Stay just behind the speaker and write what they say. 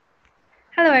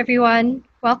Hello, everyone.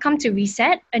 Welcome to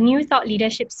Reset, a new thought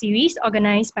leadership series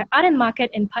organized by Art and Market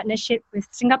in partnership with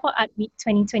Singapore Art Week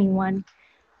 2021.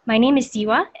 My name is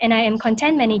Siwa, and I am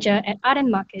Content Manager at Art and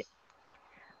Market.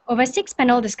 Over 6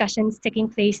 panel discussions taking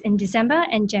place in December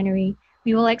and January,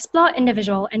 we will explore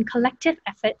individual and collective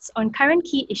efforts on current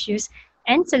key issues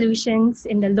and solutions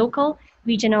in the local,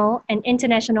 regional, and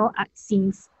international art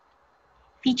scenes.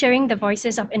 Featuring the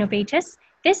voices of innovators,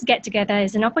 this get-together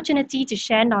is an opportunity to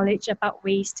share knowledge about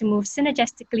ways to move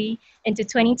synergistically into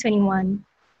 2021.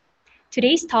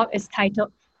 Today's talk is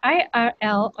titled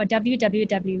IRL or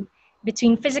WWW,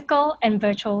 Between Physical and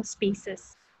Virtual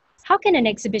Spaces. How can an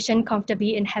exhibition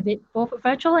comfortably inhabit both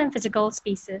virtual and physical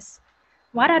spaces?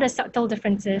 What are the subtle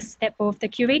differences that both the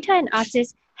curator and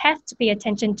artist have to pay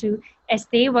attention to as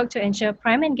they work to ensure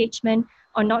prime engagement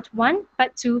on not one,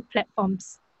 but two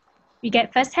platforms? We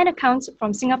get first-hand accounts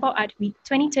from Singapore Art Week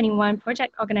 2021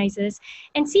 project organizers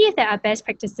and see if there are best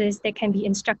practices that can be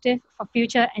instructive for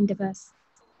future endeavors.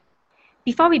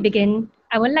 Before we begin,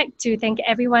 I would like to thank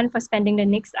everyone for spending the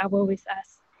next hour with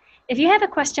us. If you have a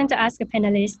question to ask a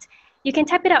panelist, you can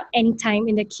type it out anytime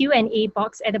in the Q&A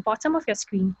box at the bottom of your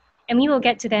screen, and we will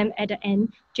get to them at the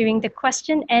end during the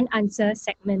question and answer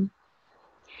segment.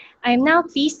 I am now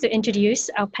pleased to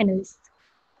introduce our panelists.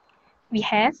 We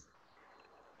have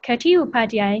Kirti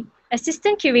Upadhyay,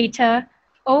 Assistant Curator,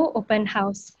 O Open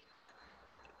House.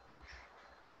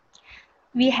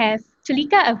 We have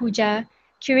Tulika Ahuja,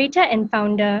 Curator and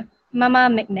Founder,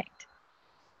 Mama Magnet.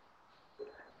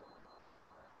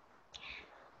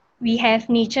 We have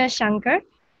Nature Shankar,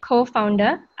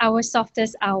 Co-Founder, Our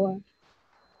Softest Hour.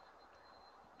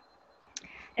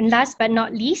 And last but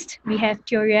not least, we have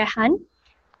Joria Han,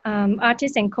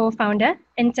 Artist and Co-Founder,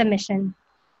 Intermission.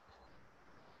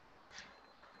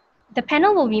 The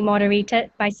panel will be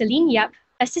moderated by Celine Yap,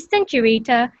 Assistant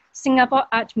Curator, Singapore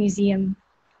Art Museum.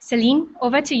 Celine,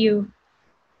 over to you.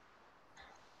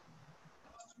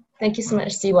 Thank you so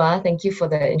much, Siwa. Thank you for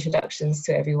the introductions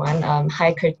to everyone.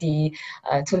 Hi, Kirti,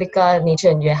 Tulika,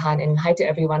 Nature, and Yuehan, and hi to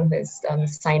everyone who has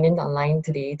signed in online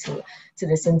today to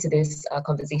listen to this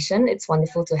conversation. It's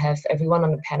wonderful to have everyone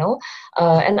on the panel.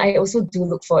 And I also do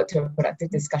look forward to a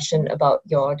productive discussion about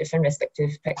your different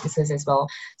respective practices as well.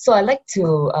 So I'd like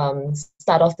to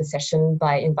start off the session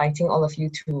by inviting all of you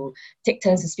to take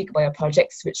turns to speak about your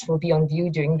projects, which will be on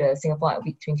view during the Singapore Art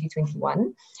Week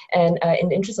 2021. And in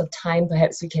the interest of time,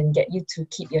 perhaps we can get you to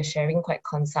keep your sharing quite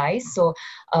concise, so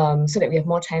that we have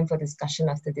more time for discussion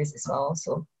after this as well.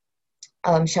 So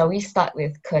shall we start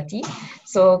with Kirti?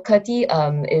 So Kirti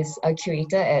is a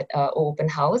curator at Open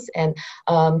House, and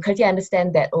Kirti, I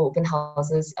understand that Open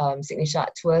House's signature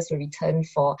art tours will return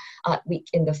for Art Week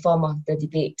in the form of the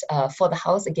debate For the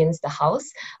House Against the House,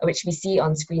 which we see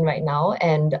on screen right now.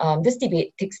 And this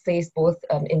debate takes place both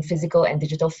in physical and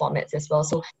digital formats as well.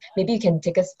 So maybe you can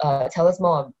tell us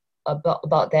more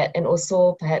about that, and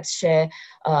also perhaps share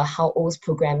how O's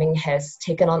programming has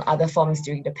taken on other forms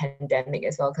during the pandemic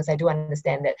as well, because I do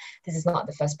understand that this is not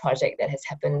the first project that has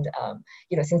happened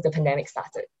since the pandemic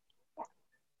started.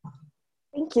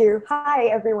 Thank you. Hi,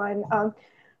 everyone.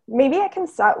 Maybe I can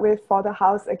start with For the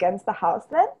House Against the House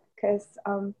then, because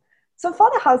so For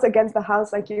the House Against the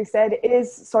House, like you said,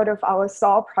 is sort of our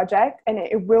SAW project, and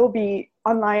it will be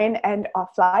online and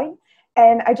offline.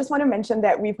 And I just want to mention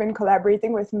that we've been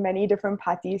collaborating with many different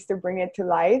parties to bring it to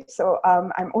life. So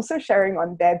I'm also sharing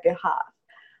on their behalf.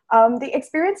 The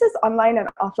experiences online and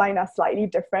offline are slightly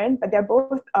different, but they're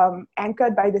both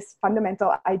anchored by this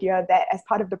fundamental idea that as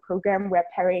part of the program, we're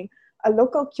pairing a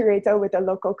local curator with a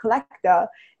local collector.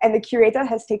 And the curator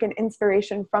has taken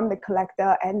inspiration from the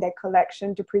collector and their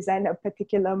collection to present a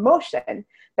particular motion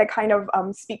that kind of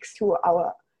speaks to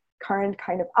our current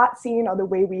kind of art scene or the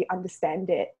way we understand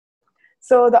it.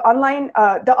 So the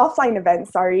offline event,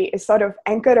 is sort of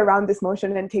anchored around this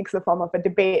motion and takes the form of a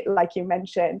debate, like you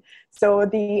mentioned. So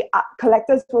the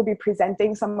collectors will be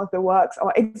presenting some of the works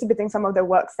or exhibiting some of the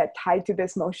works that tie to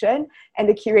this motion. And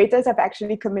the curators have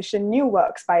actually commissioned new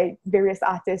works by various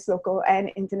artists, local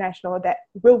and international, that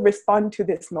will respond to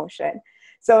this motion.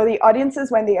 So the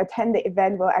audiences, when they attend the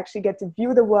event, will actually get to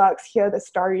view the works, hear the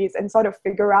stories, and sort of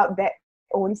figure out their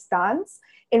own stance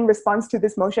in response to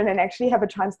this motion and actually have a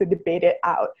chance to debate it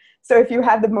out. So if you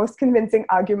have the most convincing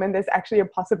argument, there's actually a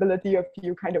possibility of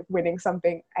you kind of winning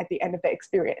something at the end of the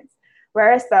experience.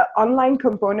 Whereas the online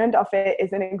component of it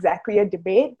isn't exactly a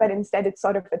debate, but instead it's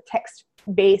sort of a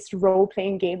text-based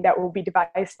role-playing game that will be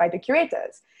devised by the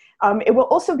curators. It will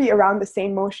also be around the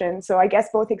same motion. So I guess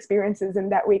both experiences in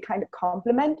that way kind of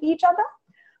complement each other.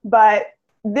 But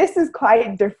this is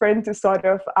quite different to sort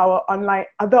of our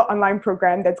other online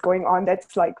program that's going on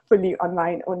that's like fully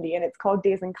online only, and it's called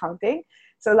Days and Counting.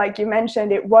 So like you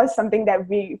mentioned, it was something that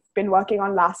we've been working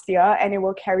on last year, and it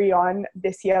will carry on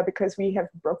this year because we have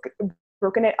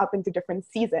broken it up into different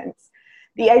seasons.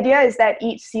 The idea is that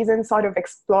each season sort of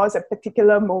explores a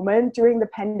particular moment during the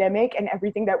pandemic and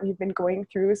everything that we've been going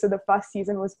through. So the first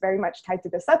season was very much tied to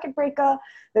the circuit breaker.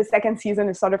 The second season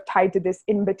is sort of tied to this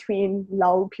in-between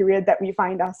lull period that we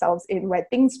find ourselves in, where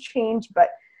things change,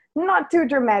 but not too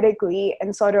dramatically,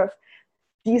 and sort of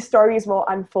these stories will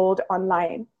unfold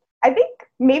online. I think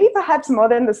maybe perhaps more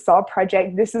than the SAW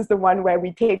project, this is the one where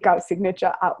we take our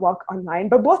signature artwork online,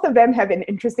 but both of them have an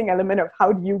interesting element of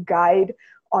how do you guide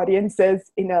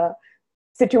audiences in a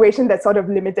situation that's sort of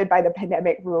limited by the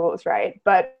pandemic rules, right?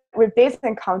 But with Days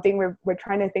and Counting, we're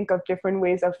trying to think of different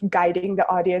ways of guiding the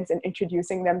audience and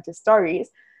introducing them to stories.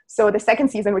 So the second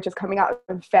season, which is coming out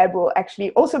in Feb, will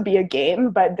actually also be a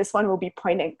game, but this one will be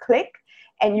point and click.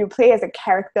 And you play as a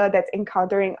character that's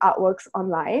encountering artworks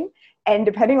online. And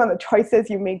depending on the choices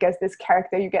you make as this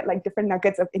character, you get like different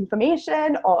nuggets of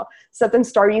information or certain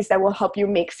stories that will help you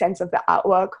make sense of the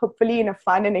artwork, hopefully in a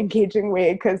fun and engaging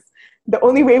way, because the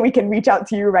only way we can reach out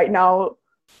to you right now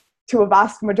to a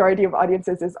vast majority of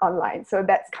audiences is online. So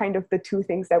that's kind of the two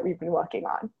things that we've been working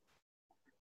on.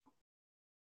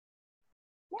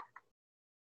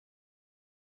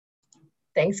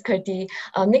 Thanks, Kirti.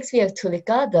 Next, we have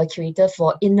Tulika, the curator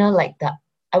for Inner Like the,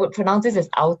 I would pronounce this as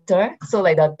outer. So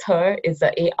like the ter is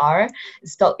the AR,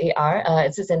 it's spelled AR.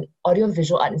 It's just an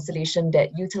audio-visual art installation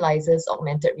that utilizes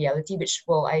augmented reality, which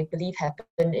will, I believe,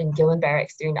 happen in Gilman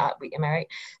Barracks during the Art Week. Am I right?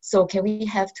 So can we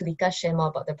have Tulika share more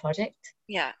about the project?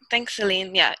 Yeah, thanks,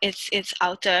 Celine. Yeah, it's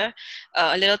outer,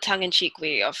 a little tongue-in-cheek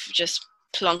way of just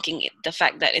plonking the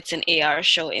fact that it's an AR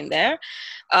show in there.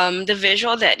 The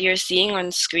visual that you're seeing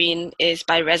on screen is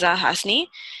by Reza Hasni.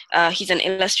 He's an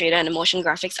illustrator and a motion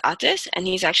graphics artist, and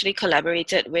he's actually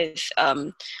collaborated with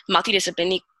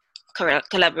multidisciplinary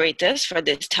collaborators for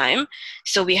this time.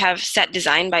 So we have set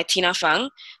design by Tina Fung.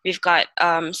 We've got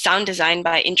sound design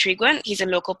by Intriguent. He's a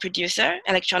local producer,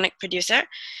 electronic producer.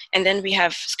 And then we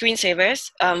have Screensavers,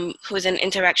 who's an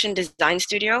interaction design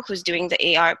studio who's doing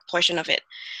the AR portion of it.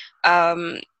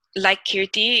 Like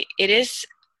Kirti, it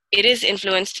is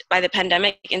influenced by the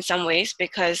pandemic in some ways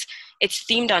because it's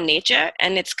themed on nature,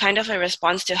 and it's kind of a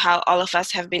response to how all of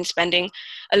us have been spending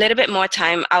a little bit more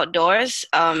time outdoors,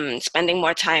 spending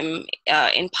more time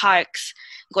in parks,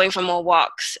 going for more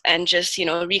walks, and just,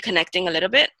 reconnecting a little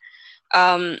bit.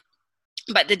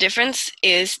 But the difference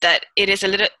is that it's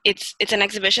an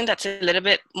exhibition that's a little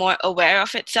bit more aware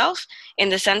of itself, in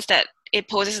the sense that it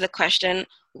poses the question,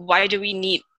 why do we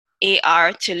need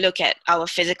AR to look at our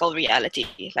physical reality?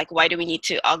 Like, why do we need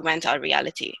to augment our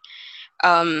reality?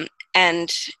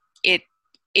 And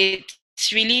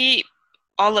it's really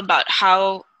all about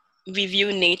how we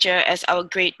view nature as our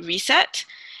great reset,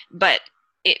 but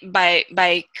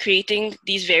by creating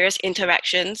these various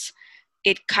interactions,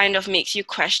 it kind of makes you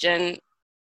question,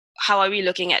 how are we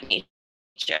looking at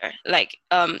nature? Like,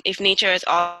 if nature is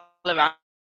all around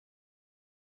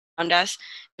us,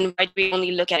 and why do we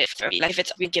only look at it for, like, if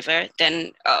it's a giver,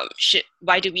 then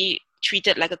why do we treat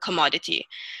it like a commodity?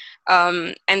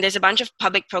 And there's a bunch of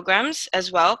public programs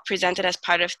as well presented as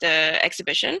part of the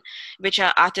exhibition, which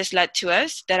are artist-led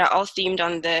tours that are all themed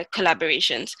on the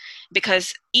collaborations,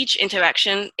 because each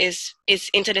interaction is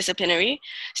interdisciplinary.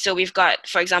 So we've got,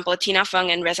 for example, Tina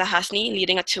Fung and Reza Hasni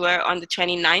leading a tour on the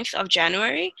 29th of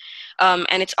January.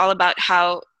 And it's all about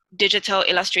how digital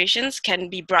illustrations can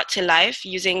be brought to life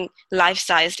using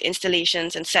life-sized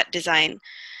installations and set design.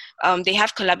 They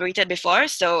have collaborated before,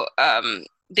 so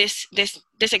this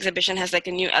exhibition has like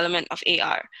a new element of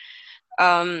AR.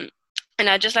 And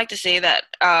I'd just like to say that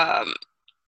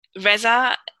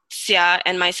Reza, Sia,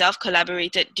 and myself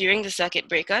collaborated during the circuit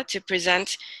breaker to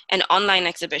present an online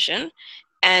exhibition,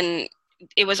 and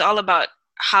it was all about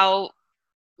how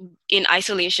in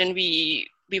isolation we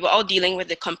were all dealing with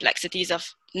the complexities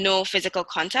of no physical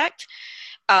contact.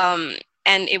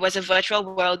 And it was a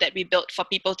virtual world that we built for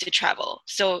people to travel.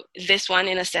 So this one,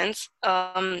 in a sense,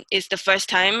 is the first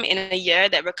time in a year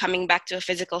that we're coming back to a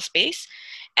physical space.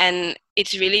 And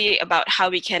it's really about how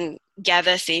we can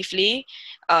gather safely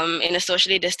in a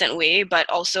socially distant way, but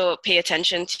also pay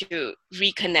attention to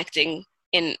reconnecting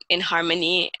in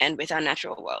harmony and with our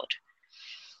natural world.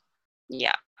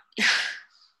 Yeah.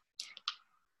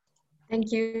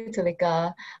 Thank you,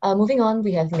 Tulika. Moving on,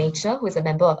 we have Nature, who is a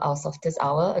member of our Softest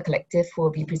Hour, a collective who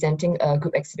will be presenting a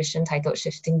group exhibition titled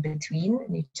Shifting Between.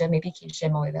 Nature, maybe you can share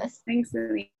more with us. Thanks,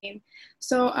 Celine.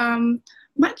 So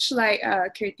much like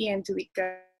Kirti and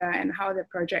Tulika, and how the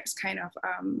projects kind of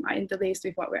are interlaced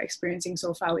with what we're experiencing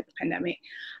so far with the pandemic.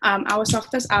 Our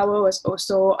Softest Hour was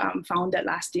also founded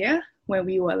last year when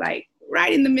we were like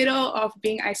right in the middle of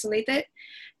being isolated.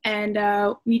 And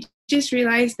we just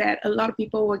realized that a lot of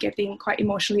people were getting quite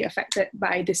emotionally affected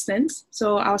by distance.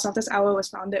 So our Softest Hour was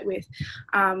founded with,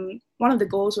 one of the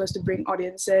goals was to bring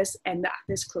audiences and the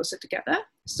artists closer together.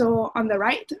 So on the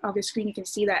right of the screen, you can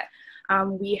see that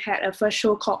we had a first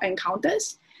show called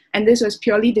Encounters, and this was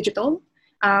purely digital.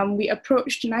 We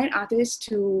approached 9 artists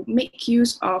to make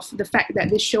use of the fact that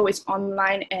this show is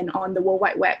online and on the World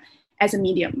Wide Web as a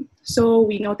medium. So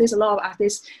we noticed a lot of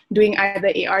artists doing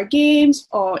either AR games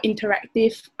or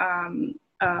interactive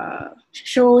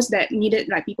shows that needed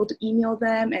like people to email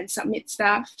them and submit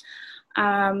stuff.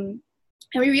 And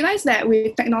we realized that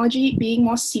with technology being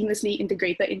more seamlessly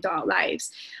integrated into our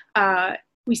lives,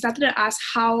 we started to ask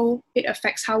how it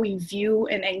affects how we view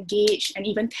and engage and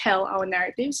even tell our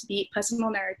narratives, be it personal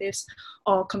narratives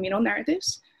or communal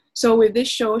narratives. So with this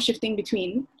show shifting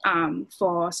between,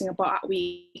 for Singapore Art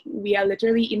Week, we are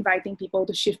literally inviting people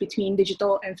to shift between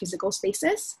digital and physical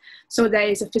spaces. So there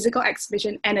is a physical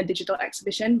exhibition and a digital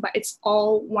exhibition, but it's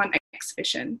all one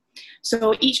exhibition.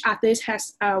 So each artist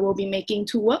will be making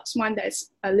 2 works, one that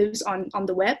lives on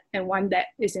the web and one that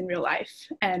is in real life.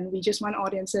 And we just want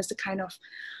audiences to kind of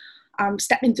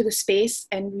step into the space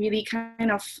and really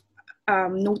kind of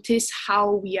notice how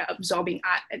we are absorbing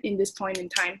art in this point in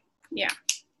time. Yeah.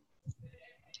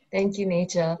 Thank you,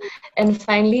 Nature. And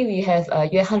finally, we have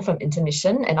Yuehan from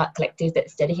Intermission, an art collective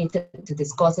that's dedicated to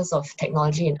discourses of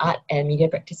technology in art and media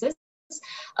practices.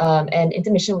 And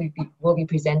Intermission will be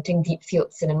presenting Deep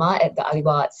Field Cinema at the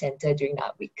Aliwal Arts Centre during the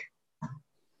Art Week.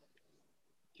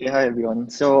 Okay, hi everyone.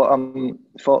 So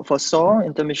for SAW,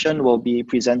 Intermission will be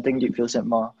presenting Deep Field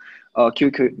Cinema,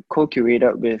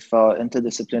 co-curated with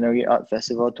Interdisciplinary Art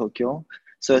Festival Tokyo.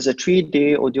 So it's a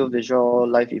 3-day audiovisual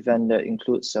live event that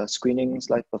includes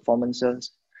screenings, live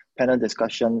performances, panel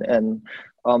discussion, and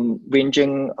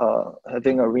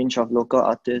having a range of local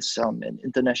artists and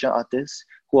international artists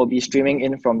who will be streaming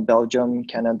in from Belgium,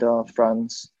 Canada,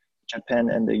 France,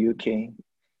 Japan, and the UK.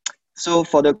 So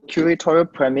for the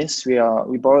curatorial premise, we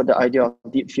borrowed the idea of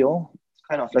deep field,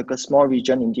 kind of like a small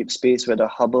region in deep space where the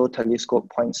Hubble telescope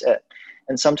points at,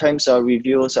 and sometimes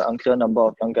reveals an unclear number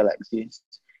of young galaxies.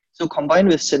 So combined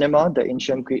with cinema, the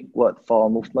ancient Greek word for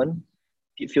movement,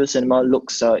 Deep Field Cinema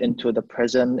looks into the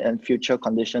present and future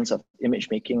conditions of image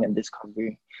making and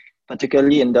discovery,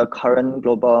 particularly in the current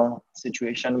global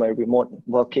situation where remote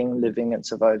working, living, and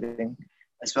surviving,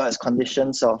 as well as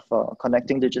conditions of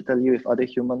connecting digitally with other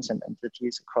humans and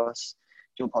entities across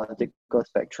geopolitical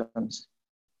spectrums.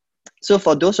 So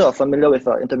for those who are familiar with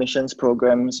Intermission's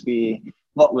programs, we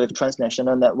work with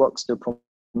transnational networks to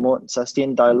promote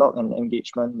sustained dialogue and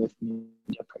engagement with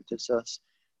media practices.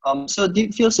 So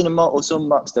Deep Field Cinema also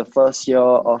marks the first year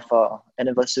of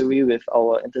anniversary with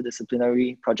our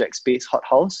interdisciplinary project space Hot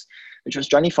House, which was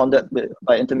jointly founded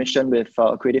by Intermission with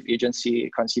creative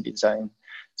agency Currency Design.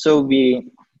 So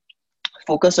we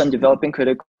focus on developing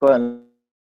critical and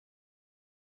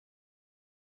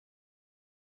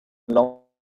long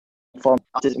form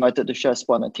artists invited to share a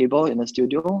spot on a table in the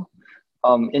studio.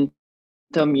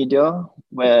 Intermedia,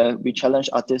 where we challenge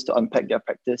artists to unpack their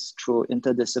practice through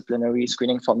interdisciplinary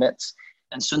screening formats,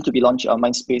 and soon to be launched our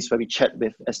Mindspace, where we chat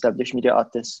with established media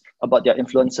artists about their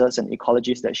influences and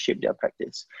ecologies that shape their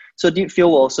practice. So Deep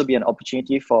Field will also be an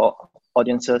opportunity for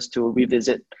audiences to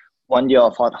revisit 1 year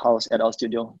of Hot House at our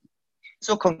studio.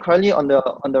 So concurrently on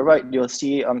the right, you'll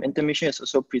see Intermission is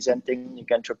also presenting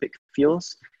Negantropic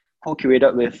Fields,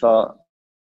 co-curated with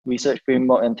research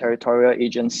framework and territorial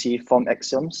agency Form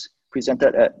Axioms,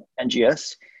 presented at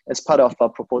NGS as part of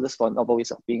Proposals for Novel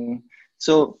Ways of Being.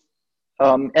 So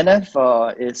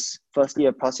NF is firstly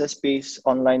a process-based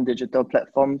online digital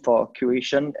platform for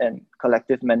curation and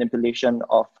collective manipulation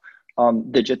of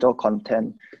digital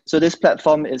content. So this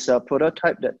platform is a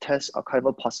prototype that tests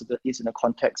archival possibilities in the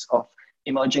context of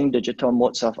emerging digital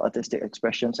modes of artistic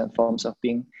expressions and forms of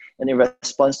being, and in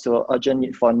response to an urgent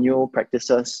need for new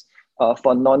practices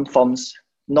for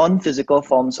non-physical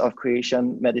forms of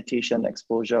creation, meditation,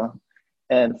 exposure,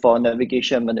 and for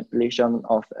navigation and manipulation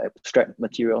of abstract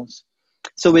materials.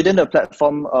 So within the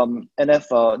platform,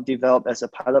 NF developed as a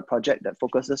pilot project that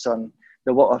focuses on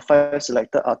the work of 5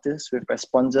 selected artists with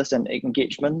responses and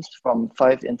engagements from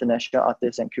 5 international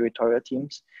artists and curatorial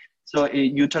teams. So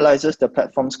it utilizes the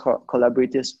platform's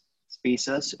collaborative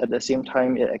spaces. At the same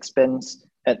time, it expands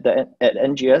at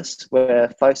NGS, where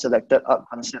 5 selected art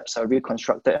concepts are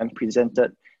reconstructed and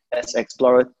presented as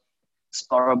explorable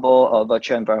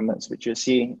virtual environments, which you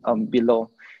see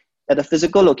below. At a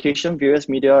physical location, various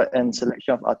media and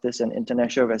selection of artists and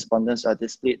international respondents are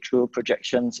displayed through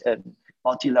projections and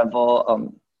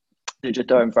multi-level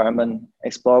digital environment,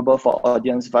 explorable for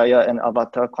audience via an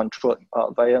avatar controlled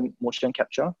via motion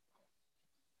capture.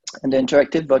 And the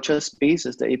interactive virtual space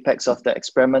is the apex of the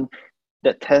experiment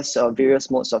that tests various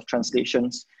modes of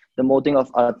translations, the molding of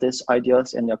artists'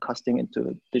 ideas and their casting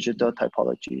into digital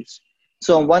typologies.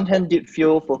 So on one hand, Deep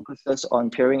Field focuses on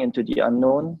peering into the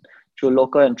unknown through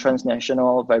local and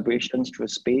transnational vibrations through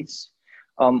space,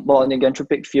 while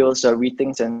Negentropic Fields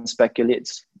rethinks and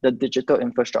speculates the digital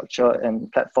infrastructure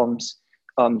and platforms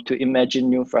to imagine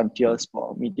new frontiers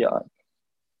for media art.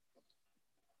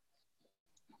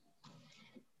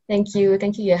 Thank you,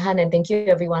 Johan, and thank you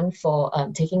everyone for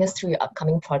taking us through your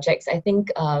upcoming projects. I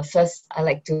think first I'd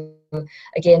like to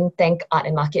again thank Art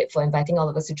and Market for inviting all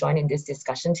of us to join in this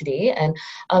discussion today. And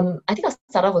I think I'll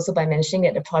start off also by mentioning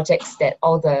that the projects that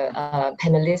all the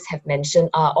panelists have mentioned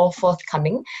are all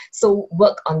forthcoming. So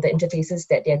work on the interfaces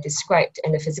that they have described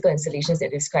and the physical installations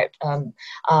that they described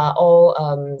are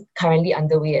all currently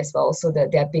underway as well, so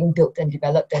that they're being built and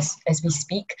developed as we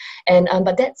speak. And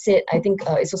but that said, I think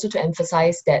it's also to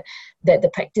emphasize that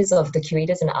the practice of the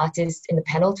curators and artists in the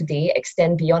panel today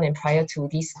extend beyond and prior to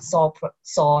these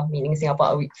SAW, meaning Singapore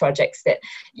Art Week projects that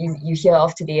you hear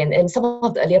of today. And some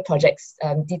of the earlier projects,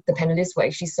 the panelists will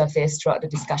actually surface throughout the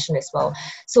discussion as well.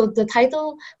 So the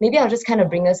title, maybe I'll just kind of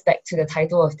bring us back to the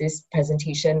title of this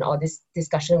presentation or this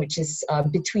discussion, which is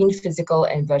Between Physical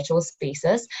and Virtual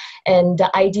Spaces. And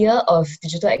the idea of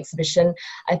digital exhibition,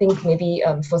 I think maybe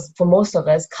for most of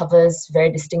us, covers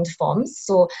very distinct forms.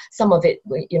 So some of it,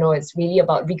 it's really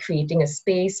about recreating a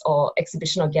space or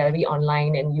exhibition or gallery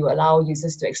online, and you allow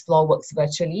users to explore works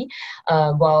virtually,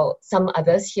 while some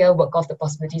others here work off the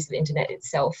possibilities of the internet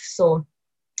itself. So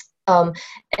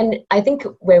and I think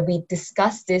where we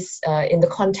discuss this in the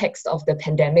context of the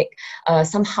pandemic,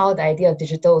 somehow the idea of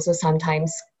digital also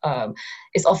sometimes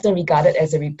is often regarded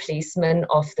as a replacement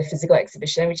of the physical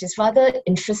exhibition, which is rather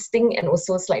interesting and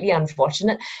also slightly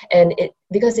unfortunate. And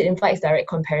because it invites direct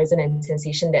comparison and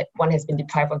sensation that one has been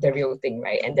deprived of the real thing,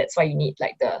 right? And that's why you need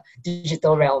like the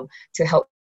digital realm to help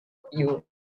you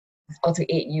or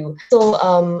to aid you. So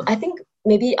I think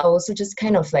maybe I'll also just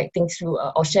kind of like think through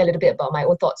or share a little bit about my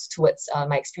own thoughts towards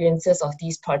my experiences of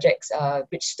these projects,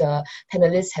 which the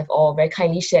panelists have all very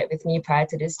kindly shared with me prior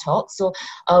to this talk. So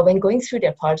when going through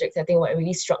their projects, I think what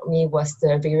really struck me was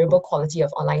the variable quality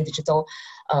of online digital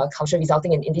culture,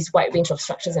 resulting in this wide range of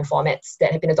structures and formats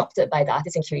that have been adopted by the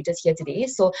artists and curators here today.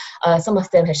 So some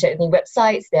of them have shared with me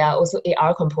websites. There are also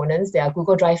AR components. There are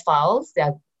Google Drive files. There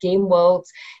are game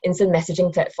worlds, instant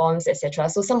messaging platforms, etc.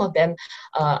 So some of them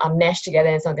are meshed together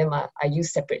and some of them are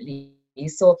used separately.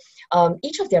 So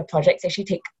each of their projects actually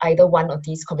take either one of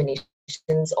these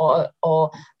combinations or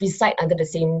reside under the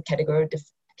same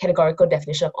categorical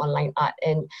definition of online art.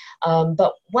 And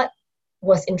but what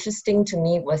was interesting to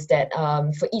me was that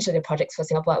for each of the projects for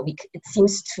Singapore Art Week, it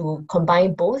seems to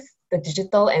combine both the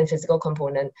digital and physical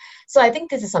component. So I think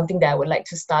this is something that I would like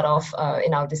to start off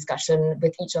in our discussion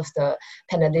with each of the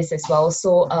panelists as well.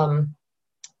 So I'm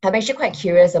actually quite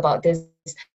curious about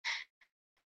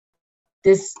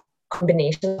this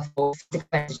combination of both physical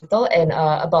and digital, and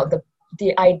about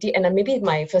the idea, and maybe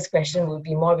my first question will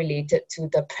be more related to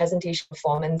the presentation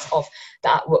performance of the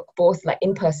artwork, both like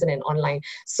in person and online.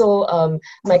 So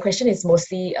my question is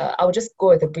mostly, I'll just go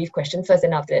with a brief question first,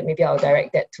 and after that maybe I'll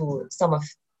direct that to some of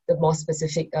the more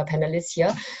specific panelists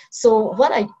here. So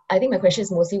what I think my question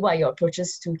is mostly, what are your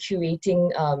approaches to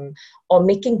curating or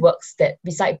making works that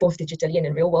reside both digitally and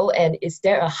in real world? And is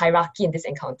there a hierarchy in this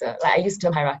encounter? Like, I use the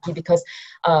term hierarchy because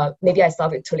maybe I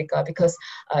start with Tulika because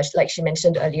like she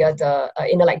mentioned earlier, the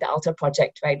Inner Like the Outer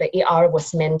project, right? The AR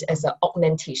was meant as an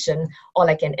augmentation or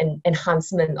like an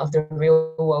enhancement of the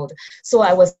real world. So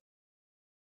I was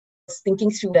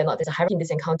thinking through whether or not there's a hierarchy in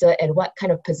this encounter, and what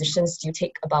kind of positions do you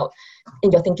take about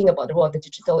in your thinking about the role of the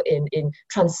digital in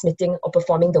transmitting or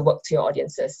performing the work to your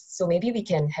audiences. So maybe we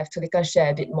can have Tulika share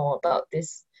a bit more about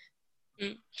this.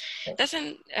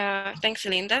 Thanks,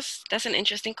 Celine. That's an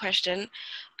interesting question.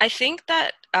 I think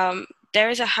that there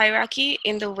is a hierarchy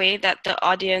in the way that the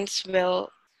audience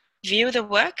will view the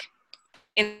work,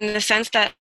 in the sense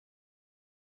that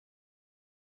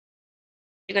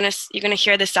you're gonna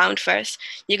hear the sound first,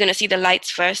 you're gonna see the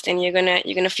lights first, and you're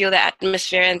gonna feel the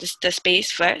atmosphere and the space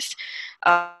first,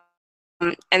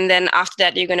 and then after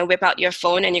that you're gonna whip out your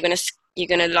phone and you're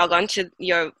gonna log on to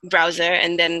your browser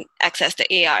and then access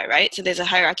the AR, right? So there's a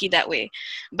hierarchy that way.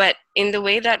 But in the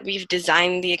way that we've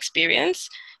designed the experience,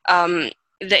 the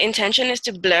intention is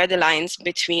to blur the lines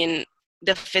between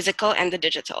the physical and the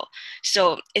digital.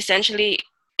 So essentially,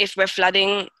 if we're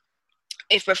flooding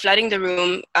the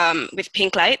room with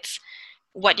pink lights,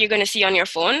 what you're going to see on your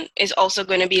phone is also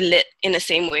going to be lit in the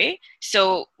same way.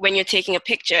 So when you're taking a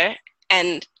picture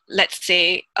and let's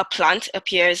say a plant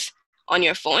appears on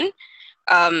your phone,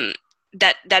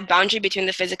 that boundary between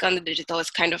the physical and the digital is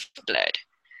kind of blurred.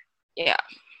 Yeah.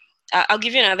 I'll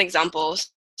give you another example.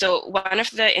 So one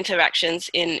of the interactions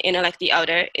in Inner Like the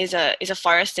Outer is a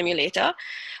forest simulator.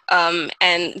 And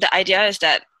the idea is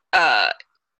that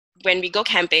when we go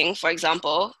camping, for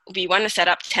example, we want to set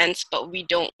up tents, but we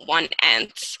don't want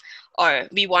ants, or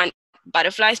we want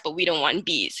butterflies, but we don't want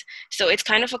bees. So it's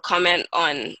kind of a comment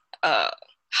on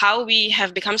how we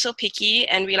have become so picky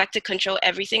and we like to control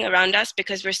everything around us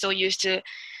because we're so used to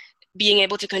being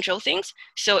able to control things.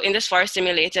 So in this forest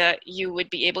simulator, you would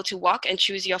be able to walk and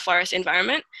choose your forest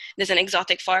environment. There's an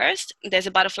exotic forest. There's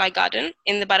a butterfly garden.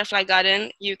 In the butterfly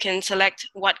garden, you can select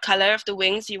what color of the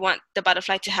wings you want the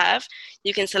butterfly to have.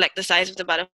 You can select the size of the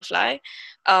butterfly.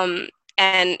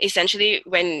 And essentially,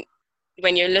 when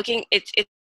you're looking, it's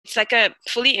like a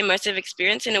fully immersive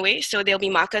experience in a way. So there'll be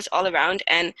markers all around,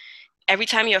 and every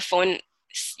time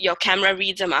your camera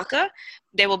reads a marker,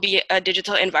 there will be a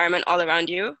digital environment all around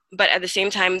you. But at the same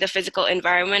time, the physical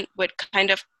environment would kind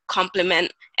of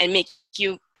complement and make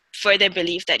you further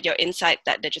believe that you're inside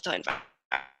that digital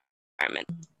environment.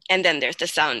 And then there's the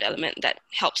sound element that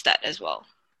helps that as well.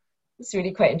 It's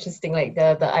really quite interesting, like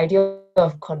the idea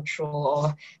of control,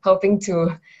 or helping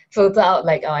to filter out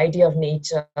like our idea of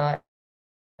nature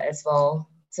as well.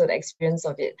 So the experience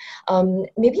of it.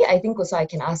 Maybe I think also I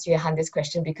can ask Johan this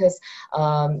question because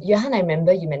Johan, I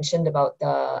remember you mentioned about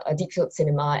the deep field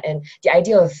cinema and the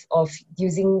idea of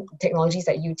using technologies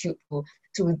like YouTube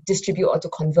to distribute or to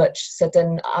converge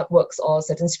certain artworks or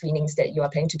certain screenings that you are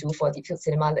planning to do for deep field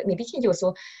cinema. Maybe can you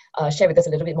also share with us a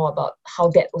little bit more about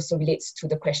how that also relates to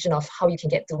the question of how you can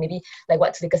get to maybe like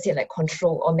what Tulika said, like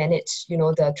control or manage,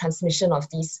 the transmission of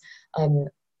these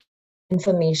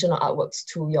information or artworks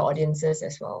to your audiences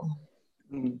as well?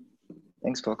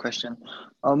 Thanks for the question.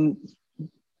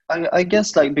 I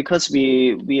guess like because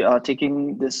we are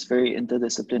taking this very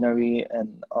interdisciplinary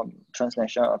and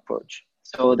transnational approach,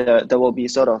 so there will be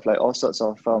sort of like all sorts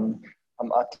of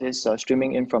artists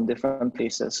streaming in from different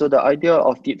places. So the idea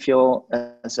of deep field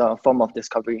as a form of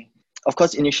discovery. Of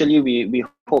course, initially we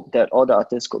hope that all the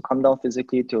artists could come down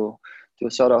physically to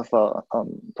sort of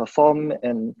perform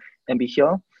and be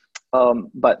here.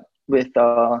 But with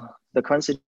the current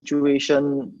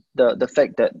situation, the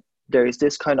fact that there is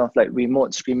this kind of like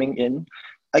remote streaming in,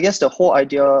 I guess the whole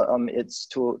idea is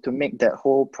to make that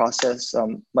whole process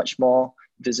much more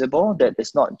visible, that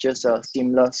it's not just a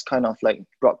seamless kind of like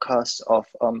broadcast of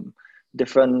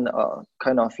different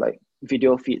kind of like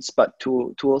video feeds, but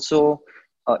to also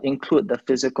include the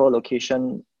physical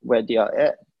location where they are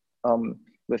at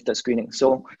with the screening.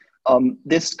 So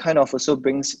this kind of also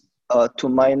brings to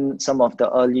mind some of the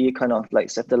early kind of like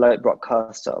satellite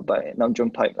broadcasts by Nam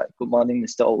June Paik, like Good Morning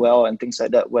Mr. Orwell and things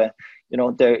like that, where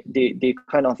they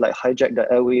kind of like hijack the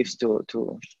airwaves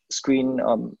to screen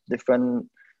different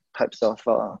types of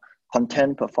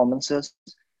content performances.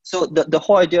 So the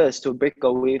whole idea is to break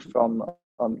away from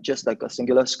just like a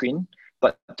singular screen,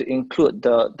 but to include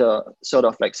the sort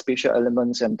of like spatial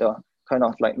elements and the kind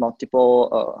of like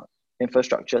multiple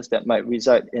infrastructures that might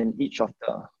reside in each of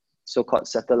the so-called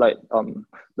satellite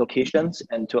locations,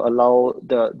 and to allow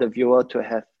the viewer to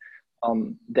have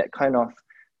that kind of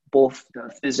both the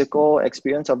physical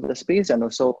experience of the space and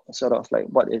also sort of like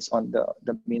what is on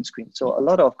the main screen. So a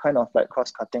lot of kind of like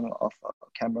cross-cutting of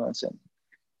cameras and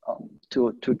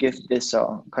to give this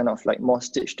kind of like more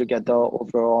stitched together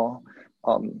overall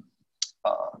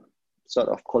sort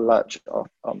of collage of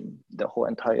the whole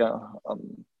entire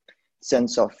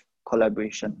sense of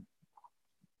collaboration.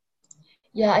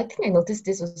 Yeah, I think I noticed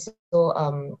this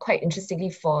also quite interestingly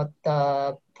for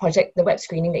the project, the web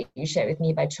screening that you shared with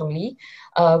me by Chong Lee,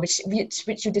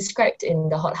 which you described in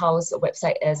the Hot House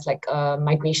website as like a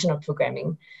migration of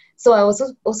programming. So I was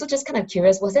also just kind of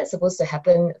curious, was that supposed to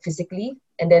happen physically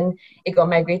and then it got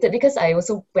migrated? Because I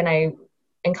also, when I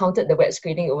encountered the web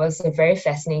screening, it was a very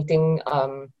fascinating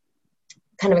kind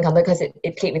of encounter because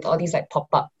it played with all these like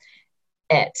pop-up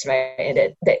ads, right?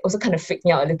 And that also kind of freaked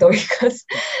me out a little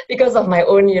because of my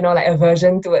own, like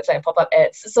aversion towards like pop-up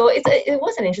ads. So it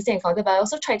was an interesting encounter, but I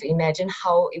also tried to imagine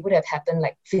how it would have happened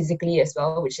like physically as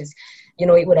well, which is,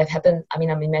 it would have happened. I mean,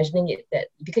 I'm imagining it that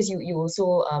because you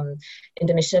also in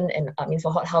the mission and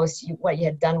for Hot House, what you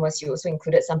had done was you also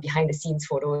included some behind the scenes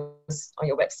photos on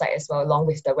your website as well, along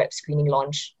with the web screening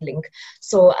launch link.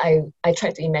 So I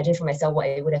tried to imagine for myself what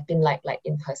it would have been like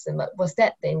in person. But was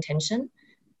that the intention?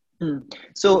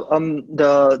 So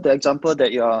the example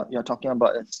that you're talking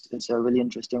about is a really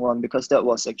interesting one, because that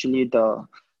was actually the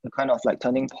kind of like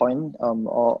turning point,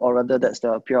 or rather that's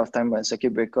the period of time when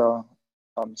circuit breaker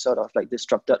sort of like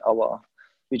disrupted our.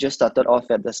 We just started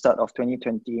off at the start of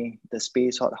 2020, the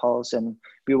Space Hot House, and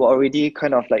we were already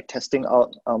kind of like testing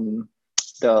out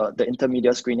the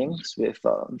intermedia screenings with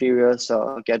various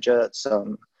gadgets,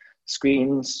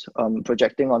 screens,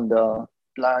 projecting on the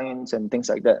blinds and things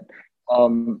like that.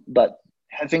 But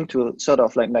having to sort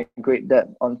of like migrate that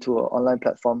onto an online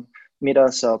platform made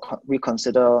us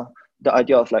reconsider the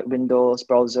idea of like windows,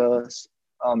 browsers,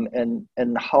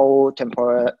 and how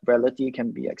temporality can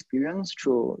be experienced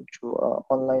through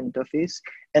online interface.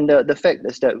 And the fact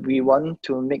is that we want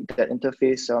to make that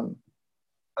interface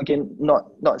again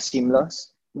not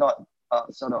seamless, not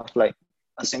sort of like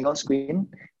a single screen,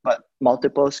 but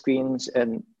multiple screens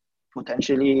and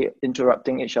potentially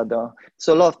interrupting each other.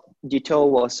 So a lot of detail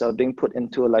was being put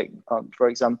into like, for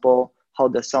example, how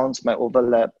the sounds might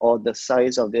overlap or the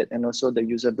size of it, and also the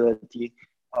usability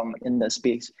in the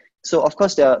space. So of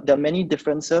course, there are many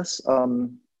differences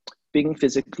being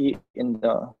physically in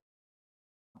the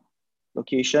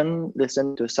location,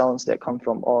 listen to sounds that come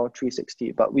from all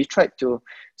 360. But we tried to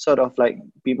sort of like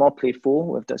be more playful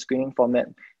with the screening format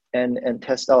and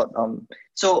test out.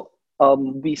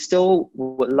 We still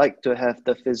would like to have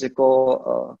the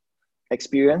physical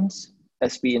experience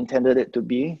as we intended it to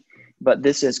be, but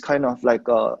this is kind of like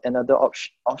another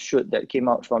offshoot that came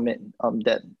out from it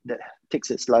that takes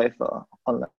its life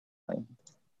online.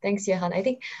 Thanks, Johan. I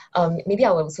think maybe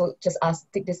I will also just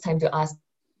take this time to ask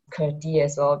Kirti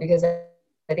as well, because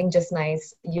I think just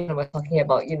nice you were talking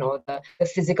about, the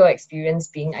physical experience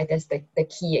being, I guess, the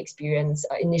key experience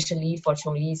initially for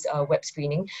Chongli's web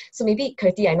screening. So maybe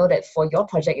Kirti, I know that for your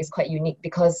project is quite unique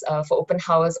because for Open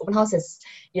House has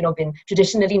been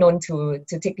traditionally known to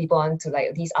take people on to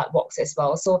like these art walks as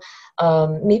well. So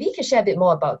maybe you can share a bit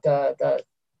more about the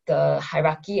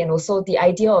hierarchy and also the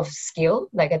idea of scale.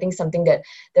 Like I think something that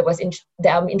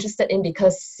I'm interested in,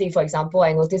 because say for example,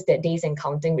 I noticed that Days and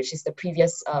Counting, which is the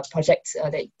previous project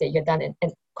that you've done and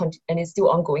it's still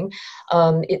ongoing,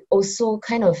 it also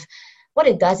kind of, what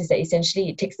it does is that essentially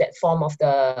it takes that form of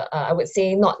the I would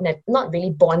say not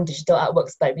really born digital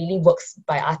artworks, but really works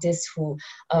by artists who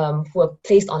are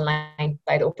placed online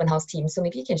by the Open House team. So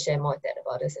maybe you can share more of that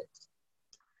about us.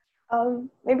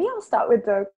 Maybe I'll start with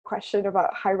the question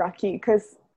about hierarchy,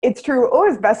 because it's true, O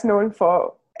is best known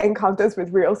for encounters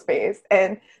with real space.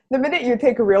 And the minute you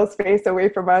take a real space away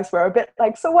from us, we're a bit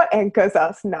like, so what anchors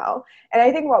us now? And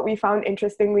I think what we found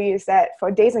interestingly is that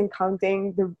for Days and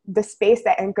Counting, the space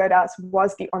that anchored us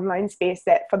was the online space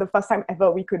that for the first time ever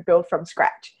we could build from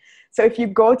scratch. So if you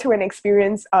go to an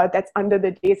experience that's under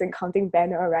the Days and Counting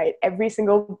banner, right, every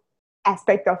single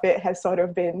aspect of it has sort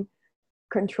of been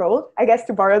controlled, I guess,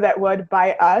 to borrow that word,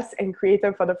 by us and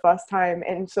created for the first time.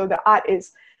 And so the art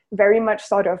is very much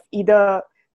sort of either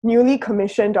newly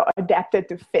commissioned or adapted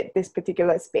to fit this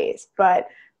particular space. But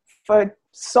for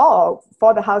SAW,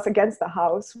 For the House Against the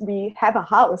House, we have a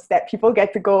house that people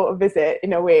get to go visit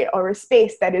in a way, or a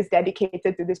space that is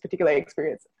dedicated to this particular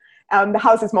experience. The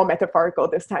house is more metaphorical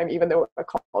this time, even though we're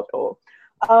called O.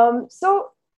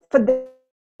 So for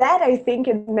that, I think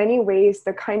in many ways,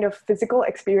 the kind of physical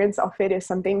experience of it is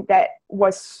something that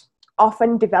was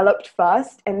often developed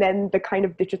first, and then the kind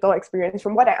of digital experience,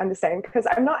 from what I understand, because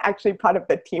I'm not actually part of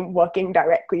the team working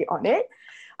directly on it,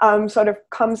 sort of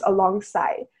comes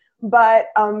alongside. But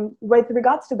with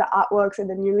regards to the artworks and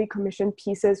the newly commissioned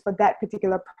pieces for that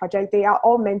particular project, they are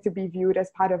all meant to be viewed as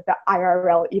part of the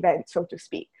IRL event, so to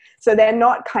speak. So they're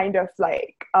not kind of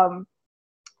like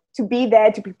to be there,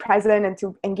 to be present and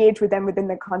to engage with them within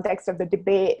the context of the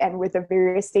debate and with the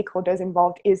various stakeholders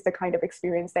involved is the kind of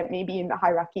experience that maybe in the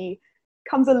hierarchy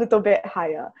comes a little bit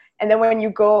higher. And then when you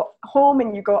go home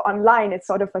and you go online, it's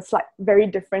sort of a very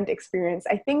different experience.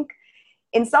 I think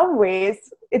in some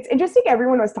ways, it's interesting,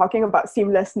 everyone was talking about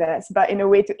seamlessness, but in a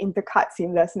way to intercut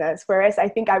seamlessness, whereas I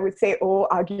think I would say,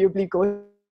 arguably goes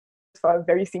for a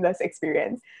very seamless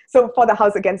experience. So For the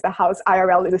House Against the House,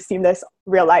 IRL is a seamless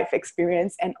real life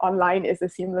experience, and online is a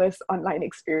seamless online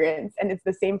experience. And it's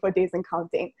the same for Days and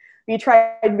Counting. We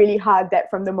tried really hard that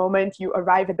from the moment you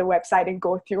arrive at the website and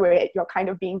go through it, you're kind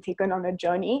of being taken on a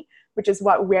journey, which is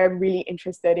what we're really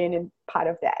interested in part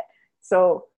of that.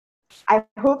 So I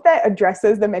hope that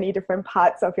addresses the many different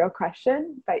parts of your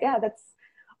question. But yeah,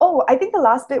 I think the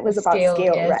last bit was about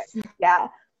scale, yes. Right? Yeah.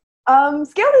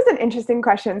 Scale is an interesting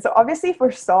question. So obviously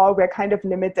for SAW, we're kind of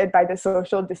limited by the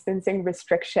social distancing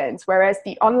restrictions, whereas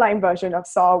the online version of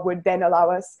SAW would then allow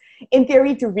us, in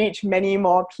theory, to reach many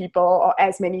more people, or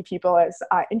as many people as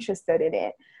are interested in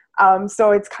it.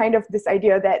 So it's kind of this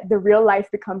idea that the real life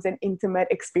becomes an intimate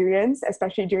experience,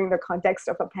 especially during the context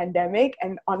of a pandemic,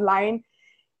 and online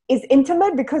is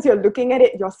intimate because you're looking at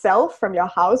it yourself from your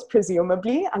house,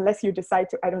 presumably, unless you decide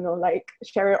to, I don't know, like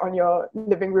share it on your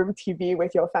living room TV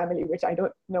with your family, which I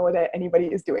don't know that anybody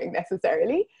is doing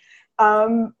necessarily.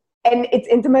 And it's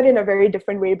intimate in a very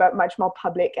different way, but much more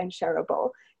public and shareable.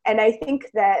 And I think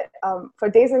that for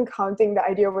Days and Counting, the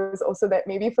idea was also that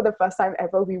maybe for the first time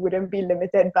ever, we wouldn't be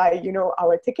limited by, you know,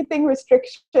 our ticketing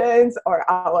restrictions or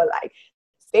our like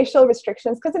spatial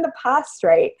restrictions. Because in the past,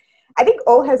 right, I think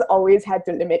O has always had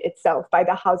to limit itself by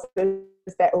the houses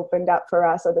that opened up for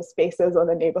us or the spaces or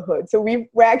the neighborhood. So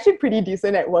we're actually pretty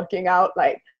decent at working out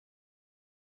like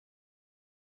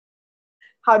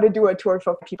how to do a tour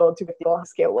for people to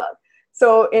scale up.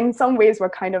 So in some ways, we're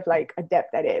kind of like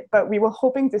adept at it, but we were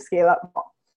hoping to scale up more.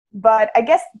 But I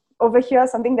guess over here,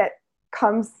 something that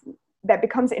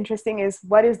becomes interesting is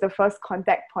what is the first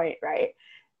contact point, right?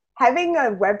 Having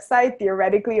a website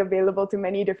theoretically available to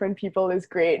many different people is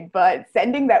great, but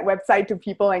sending that website to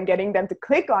people and getting them to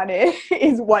click on it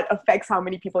is what affects how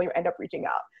many people you end up reaching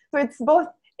out. So it's both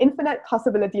infinite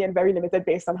possibility and very limited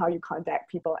based on how you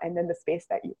contact people and then the space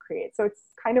that you create. So it's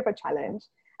kind of a challenge.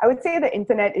 I would say the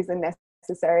internet isn't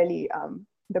necessarily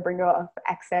the bringer of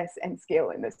access and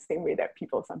scale in the same way that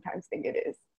people sometimes think it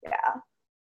is. Yeah.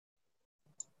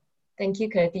 Thank you,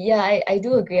 Kirti. Yeah, I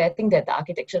do agree. I think that the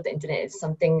architecture of the internet is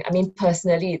something, I mean,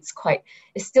 personally, it's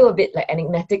still a bit like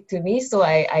enigmatic to me. So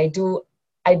I do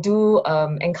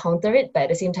encounter it, but at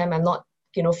the same time, I'm not,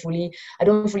 you know, I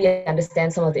don't fully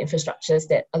understand some of the infrastructures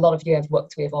that a lot of you have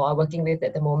worked with or are working with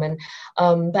at the moment.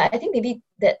 But I think maybe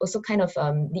that also kind of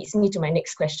leads me to my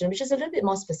next question, which is a little bit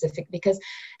more specific because,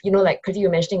 you know, like Kirti, you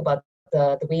were mentioning about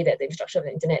the way that the infrastructure of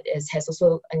the internet has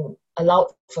also allowed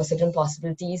for certain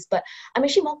possibilities. But I'm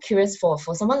actually more curious for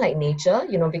someone like Nature,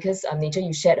 you know, because Nature,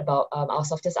 you shared about Our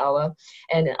Softest Hour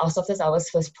and Our Softest Hour's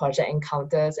first project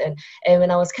Encounters. And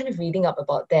when I was kind of reading up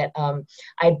about that,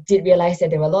 I did realize that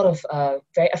there were a lot of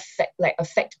very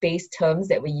affect-based terms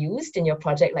that were used in your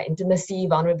project, like intimacy,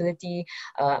 vulnerability.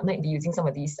 I might be using some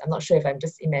of these. I'm not sure if I'm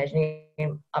just imagining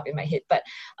up in my head, but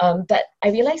I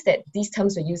realized that these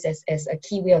terms were used as a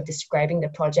key way of describing the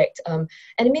project, and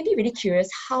it made me really curious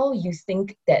how you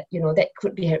think that, you know, that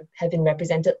could have been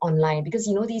represented online, because,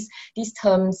 you know, these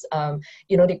terms,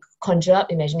 you know, they conjure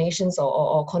up imaginations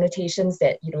or connotations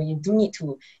that, you know, you do need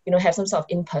to, you know, have some sort of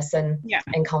in-person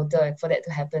encounter for that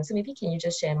to happen. So maybe can you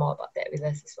just share more about that with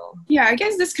us as well? Yeah, I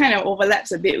guess this kind of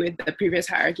overlaps a bit with the previous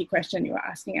hierarchy question you were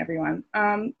asking everyone.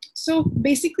 So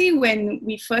basically, when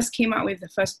we first came out with the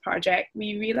first project,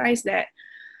 we realized that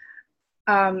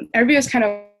everybody was kind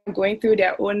of going through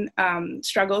their own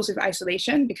struggles with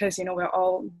isolation because, you know, we're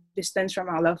all distanced from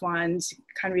our loved ones,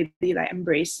 can't really like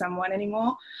embrace someone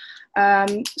anymore.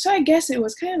 So I guess it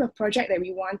was kind of a project that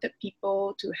we wanted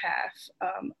people to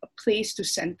have a place to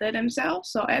center themselves,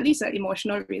 so at least an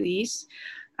emotional release.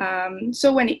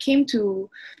 So when it came to,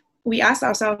 we asked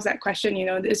ourselves that question, you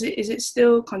know, is it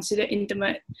still considered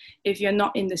intimate if you're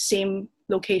not in the same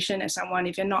location as someone,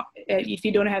 if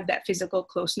you don't have that physical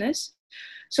closeness?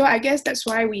 So I guess that's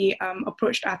why we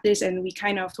approached artists and we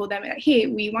kind of told them, hey,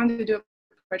 we want to do a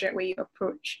project where you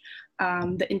approach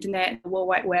the internet, the World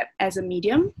Wide Web as a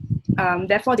medium.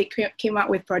 Therefore, they came up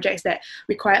with projects that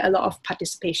require a lot of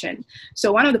participation.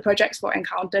 So one of the projects for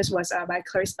Encounters was by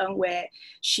Clarice Ng, where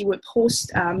she would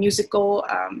post musical,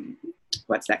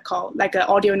 what's that called? Like an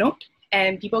audio note.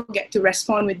 And people get to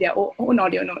respond with their own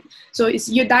audio note. So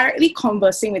you're directly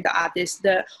conversing with the artist.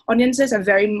 The audiences are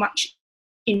very much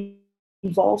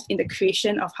involved in the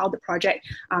creation of how the project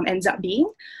ends up being.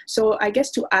 So I guess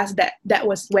to us that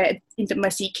was where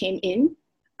intimacy came in.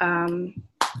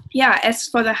 As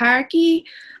for the hierarchy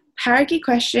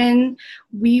question,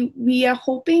 we are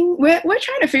hoping, we're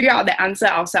trying to figure out the answer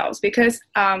ourselves, because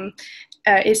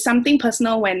it's something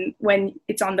personal when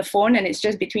it's on the phone and it's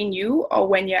just between you, or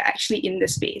when you're actually in the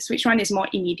space. Which one is more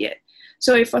immediate?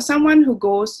 So if for someone who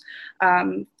goes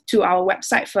to our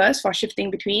website first for shifting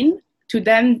between, to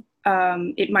them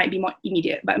it might be more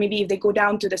immediate. But maybe if they go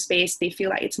down to the space, they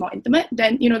feel like it's more intimate,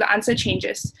 then, you know, the answer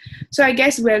changes. So I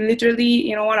guess we're literally,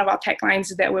 you know, one of our taglines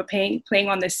is that we're playing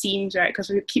on the seams, right? Because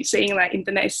we keep saying like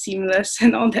internet is seamless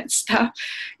and all that stuff.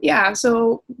 Yeah,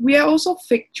 so we are also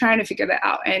trying to figure that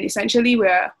out. And essentially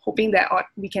we're hoping that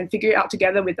we can figure it out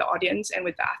together with the audience and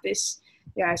with the artists,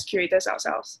 as curators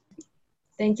ourselves.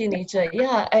 Thank you, Nature.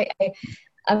 Yeah,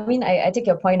 I mean, I take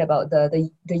your point about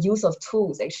the use of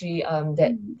tools actually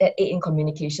that aid in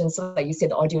communication. So like you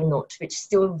said, the audio note, which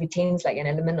still retains like an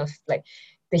element of like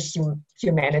the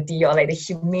humanity or like the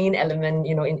humane element,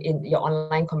 you know, in your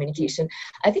online communication.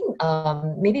 I think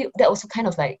maybe that also kind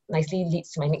of like nicely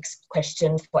leads to my next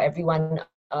question for everyone.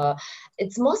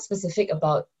 It's more specific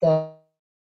about the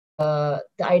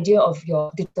idea of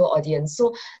your digital audience.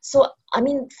 So I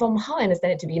mean, from how I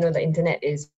understand it to be, you know, the internet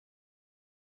is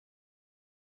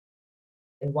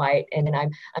wide, and then I'm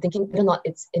thinking whether or not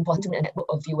it's important to a network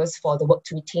of viewers for the work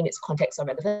to retain its context or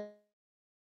relevance.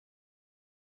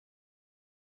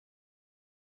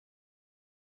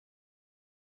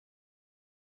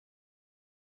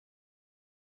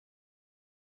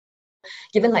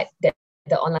 Given like that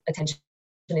the online attention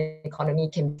economy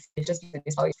can just be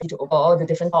this to all the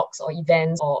different talks or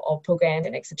events or programs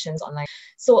and exhibitions online.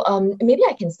 So maybe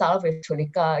I can start off with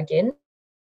Tulika again.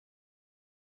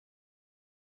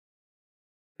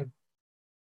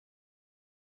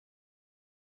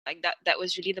 Like that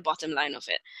was really the bottom line of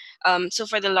it. So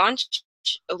for the launch,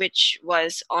 which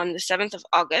was on the 7th of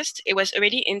August, it was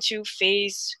already into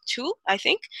phase 2, I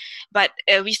think, but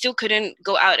we still couldn't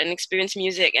go out and experience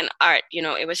music and art. You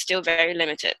know, it was still very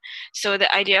limited. So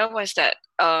the idea was that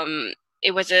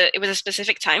it was a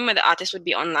specific time where the artist would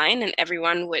be online and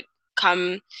everyone would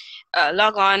come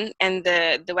log on, and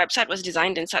the website was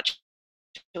designed in such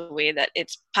a way that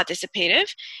it's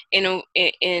participative and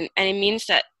it means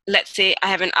that, let's say I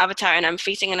have an avatar and I'm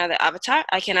facing another avatar,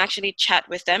 I can actually chat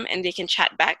with them and they can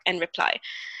chat back and reply.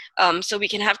 So we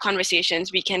can have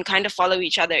conversations, we can kind of follow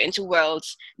each other into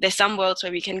worlds. There's some worlds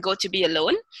where we can go to be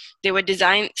alone.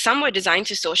 Some were designed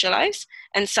to socialize,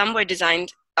 and some were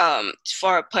designed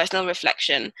for personal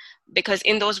reflection, because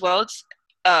in those worlds,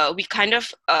 we kind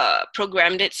of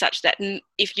programmed it such that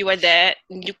if you were there,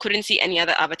 you couldn't see any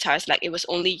other avatars, like it was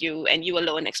only you and you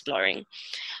alone exploring.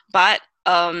 But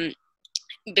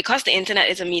because the internet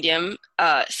is a medium,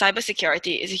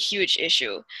 cybersecurity is a huge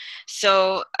issue.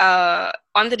 So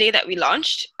on the day that we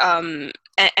launched,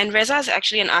 and Reza is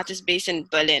actually an artist based in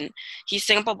Berlin. He's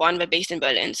Singapore born but based in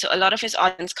Berlin. So a lot of his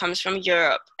audience comes from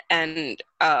Europe and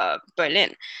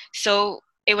Berlin. So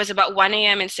it was about 1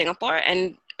 a.m. in Singapore,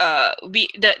 and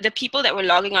the people that were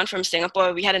logging on from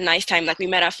Singapore, we had a nice time. Like, we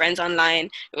met our friends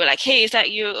online. We were like, hey, is that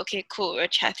you? Okay, cool. We're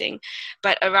chatting.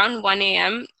 But around 1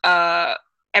 a.m.,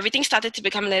 everything started to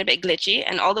become a little bit glitchy,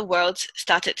 and all the worlds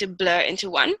started to blur into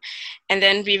one. And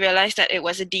then we realized that it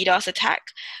was a DDoS attack,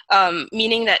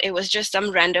 meaning that it was just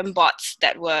some random bots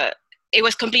it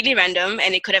was completely random,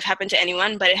 and it could have happened to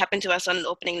anyone, but it happened to us on the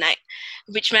opening night,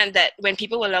 which meant that when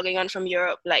people were logging on from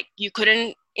Europe, like, you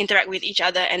couldn't interact with each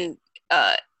other, and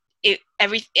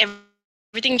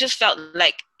everything just felt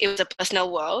like it was a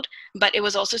personal world, but it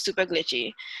was also super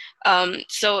glitchy.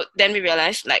 So then we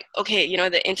realized, like, okay, you know,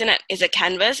 the internet is a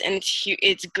canvas, and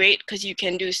it's great because you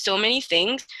can do so many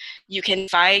things. You can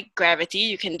defy gravity,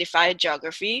 you can defy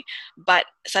geography, but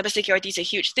cybersecurity is a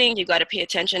huge thing. You got to pay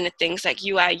attention to things like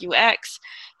UI, UX.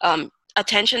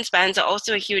 Attention spans are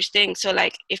also a huge thing. So,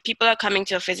 like, if people are coming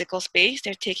to a physical space,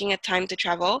 they're taking a time to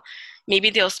travel. Maybe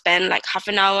they'll spend like half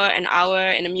an hour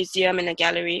in a museum, in a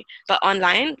gallery. But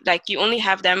online, like, you only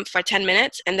have them for 10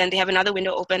 minutes, and then they have another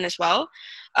window open as well.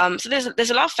 So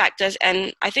there's a lot of factors,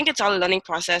 and I think it's all a learning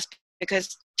process,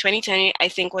 because 2020, I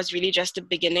think, was really just the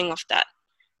beginning of that.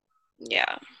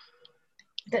 Yeah.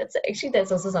 That's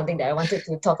also something that I wanted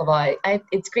to talk about.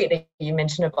 It's great that you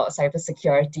mentioned about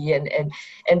cybersecurity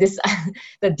and this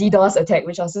the DDoS attack,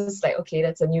 which also is like, okay,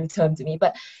 that's a new term to me.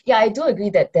 But yeah, I do agree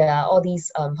that there are all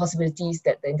these possibilities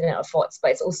that the internet affords,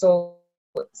 but it's also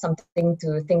something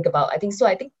to think about. I think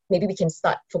maybe we can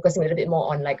start focusing a little bit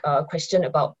more on like a question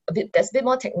about that's a bit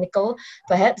more technical,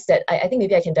 perhaps, that I think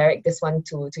maybe I can direct this one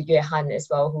to Yue Han as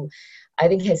well, who I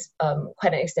think has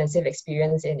quite an extensive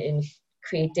experience in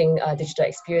creating digital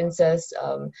experiences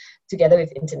together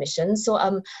with Intermission. So I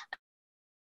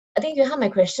think, Yue Han, my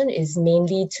question is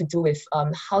mainly to do with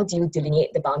how do you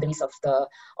delineate the boundaries of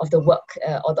the work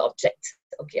or the object?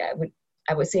 Okay,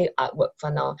 I would say artwork for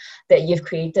now, that you've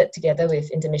created together with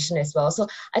Intermission as well. So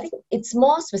I think it's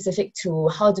more specific to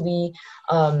how do we,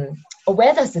 or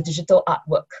where does the digital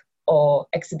artwork or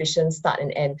exhibition start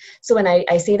and end? So when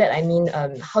I say that, I mean,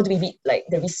 how do we read like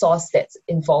the resource that's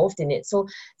involved in it? So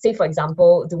say, for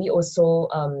example, do we also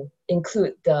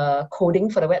include the coding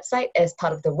for the website as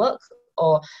part of the work,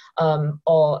 or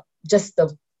just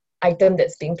the item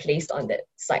that's being placed on that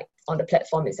site, on the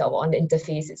platform itself, or on the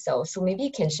interface itself? So maybe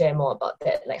you can share more about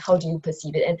that, like how do you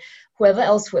perceive it? And whoever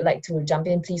else would like to jump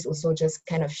in, please also just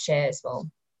kind of share as well.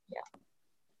 Yeah.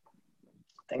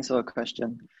 Thanks for the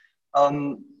question.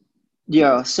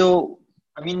 Yeah, so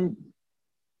I mean,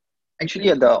 actually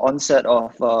at the onset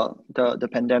of the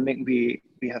pandemic, we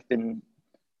have been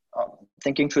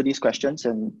thinking through these questions,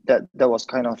 and that was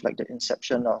kind of like the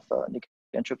inception of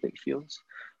Nicanthropic Fields.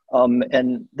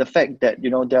 And the fact that, you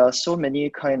know, there are so many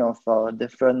kind of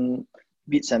different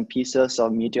bits and pieces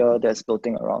of media that's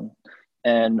floating around,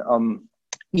 and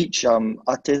each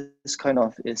artist kind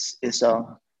of is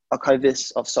a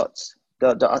archivist of sorts.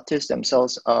 The artists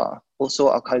themselves are also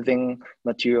archiving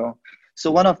material.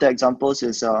 So one of the examples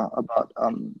is about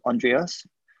Andreas.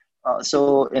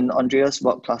 So in Andreas'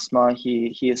 work Plasma,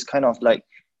 he is kind of like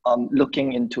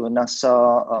looking into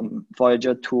NASA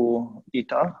Voyager 2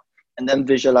 data, and then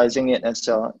visualizing it as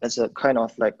a kind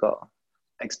of like a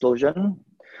explosion.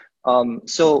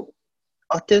 So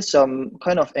artists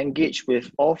kind of engage with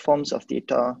all forms of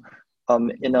data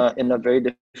in a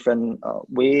very different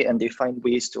way, and they find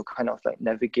ways to kind of like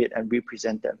navigate and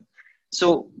represent them.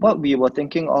 So what we were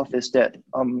thinking of is that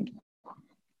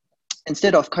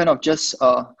instead of kind of just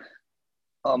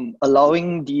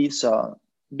allowing these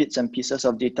bits and pieces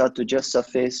of data to just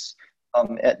surface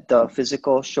at the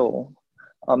physical show,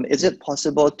 is it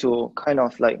possible to kind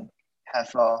of like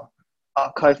have a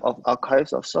archive of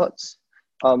archives of sorts,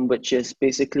 which is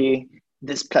basically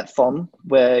this platform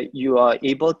where you are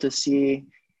able to see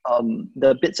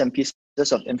the bits and pieces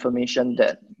of information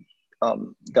that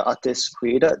the artist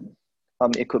created.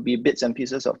 It could be bits and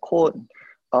pieces of code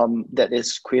that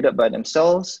is created by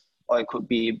themselves, or it could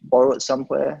be borrowed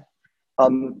somewhere,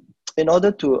 in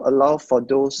order to allow for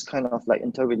those kind of like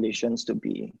interrelations to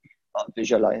be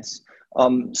visualized.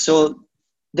 So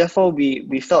therefore,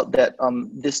 we felt that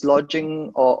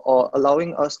dislodging or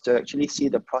allowing us to actually see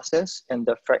the process and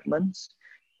the fragments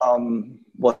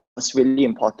was really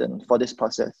important for this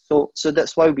process. So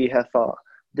that's why we have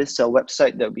this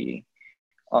website that we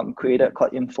created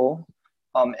called Info.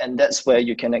 And that's where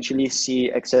you can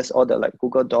actually access all the like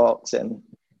Google Docs and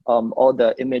all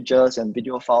the images and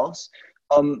video files.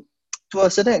 To a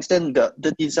certain extent,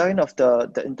 the design of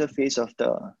the interface of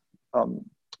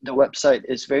the website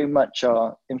is very much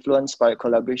influenced by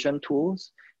collaboration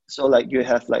tools. So like you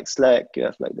have like Slack, you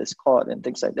have like Discord and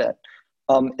things like that.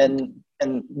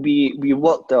 And we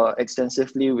worked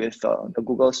extensively with the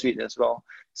Google Suite as well.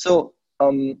 So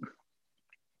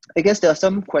I guess there are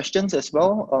some questions as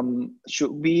well.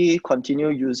 Should we continue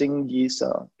using these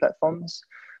platforms,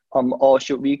 or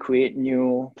should we create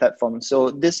new platforms?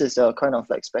 So this is a kind of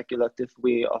like speculative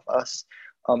way of us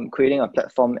creating a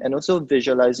platform and also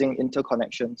visualizing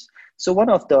interconnections. So one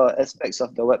of the aspects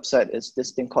of the website is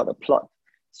this thing called a plot.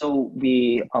 So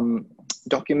we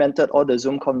documented all the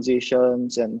Zoom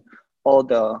conversations and all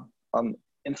the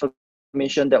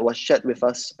information that was shared with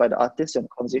us by the artists and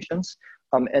conversations.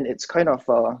 And it's kind of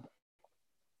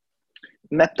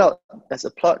mapped out as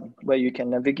a plot where you can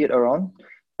navigate around.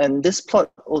 And this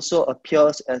plot also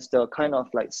appears as the kind of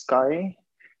like sky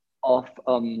of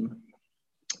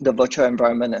the virtual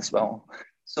environment as well.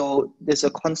 So there's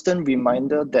a constant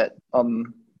reminder that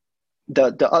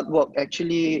the artwork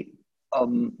actually,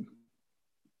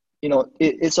 you know,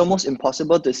 it's almost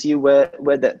impossible to see where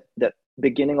that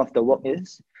beginning of the work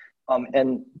is.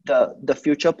 And the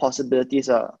future possibilities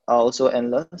are also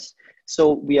endless.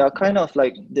 So we are kind of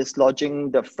like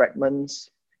dislodging the fragments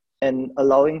and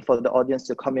allowing for the audience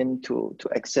to come in to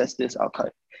access this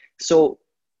archive. So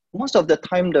most of the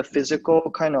time, the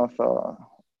physical kind of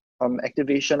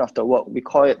activation of the work, we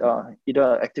call it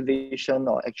either activation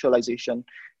or actualization.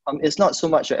 It's not so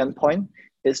much an endpoint,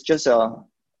 it's just a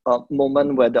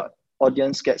moment where the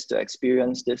audience gets to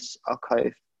experience this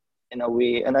archive in a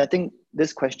way. And I think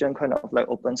this question kind of like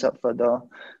opens up further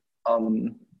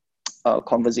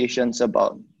conversations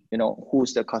about, you know,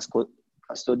 who's the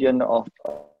custodian of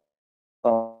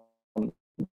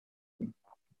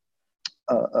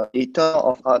data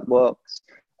of artworks,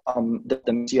 the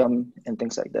museum and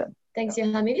things like that. Thanks,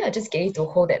 Johan. Maybe I'll just get you to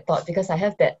hold that thought, because I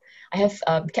have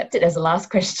kept it as the last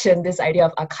question, this idea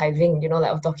of archiving, you know,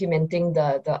 like of documenting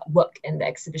the work and the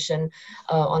exhibition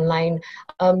online.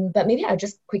 But maybe I'll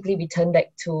just quickly return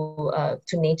back to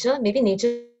Nature. Maybe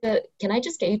Nature, can I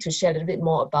just get you to share a little bit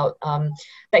more about,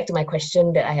 back to my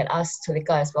question that I had asked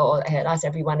Tulika as well, or I had asked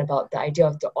everyone about the idea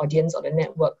of the audience or the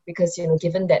network, because, you know,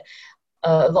 given that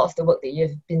a lot of the work that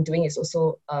you've been doing is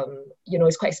also, you know,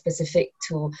 is quite specific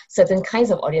to certain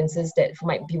kinds of audiences that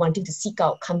might be wanting to seek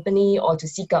out company or to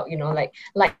seek out, you know,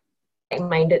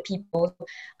 like-minded people.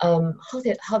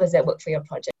 How does that work for your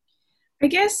project? I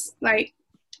guess, like,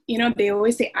 you know, they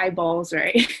always say eyeballs,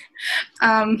 right?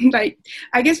 Like,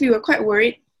 I guess we were quite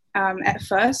worried at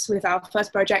first with our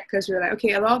first project, because we were like,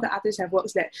 okay, a lot of the artists have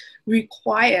works that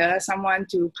require someone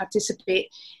to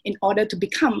participate in order to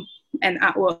become and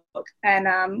artwork.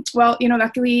 And well,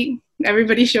 luckily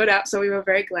everybody showed up, so we were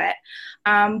very glad.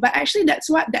 But actually, that's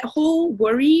what that whole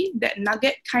worry, that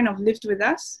nugget kind of lived with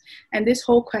us. And this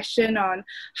whole question on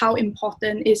how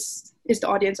important is the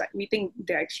audience, like we think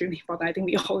they're extremely important. I think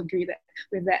we all agree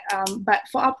with that. But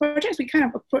for our projects, we kind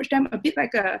of approach them a bit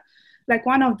like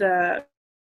one of the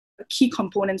key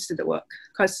components to the work,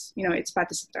 because it's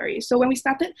participatory. So when we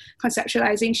started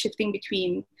conceptualizing shifting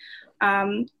between,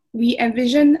 we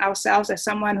envisioned ourselves as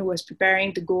someone who was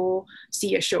preparing to go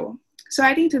see a show. So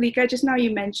I think, Tulika, just now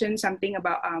you mentioned something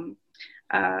about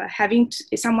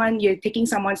you're taking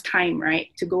someone's time, right,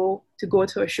 to go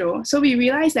to a show. So we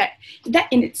realized that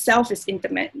in itself is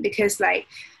intimate, because like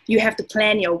you have to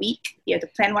plan your week, you have to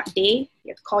plan what day, you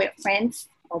have to call your friends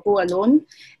or go alone,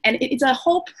 and it's a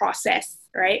whole process,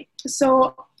 right?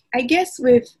 So I guess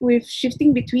with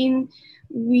shifting between,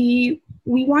 we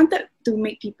wanted to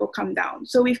make people come down.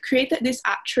 So we've created this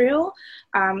art trail.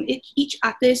 Each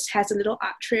artist has a little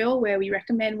art trail where we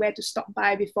recommend where to stop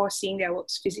by before seeing their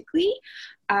works physically.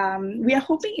 We are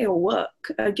hoping it'll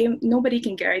work. Again, nobody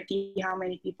can guarantee how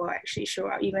many people actually show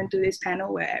up, even to this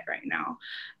panel we're at right now.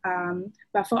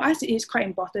 But for us, it is quite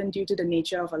important due to the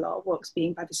nature of a lot of works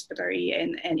being participatory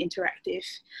and interactive.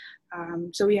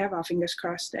 So we have our fingers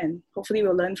crossed, and hopefully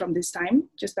we'll learn from this time,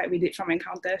 just like we did from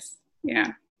Encounters.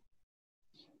 Yeah.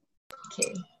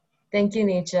 Okay. Thank you,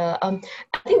 Nature. I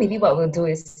think maybe what we'll do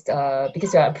is,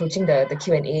 because we are approaching the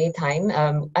Q&A time,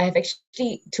 I have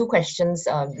actually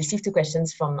received two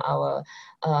questions from our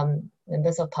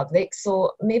members of public.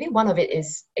 So maybe one of it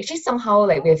is actually somehow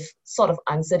like we've sort of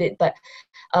answered it, but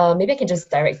maybe I can just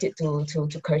direct it to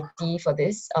Kirti for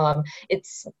this.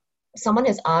 Someone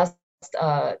has asked,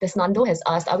 Desnando has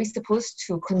asked, are we supposed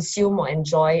to consume or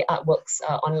enjoy artworks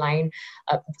online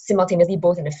simultaneously,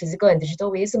 both in a physical and digital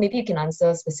way? So maybe you can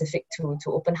answer specific to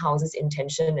open house's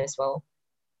intention as well.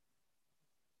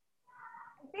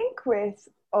 I think with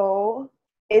O,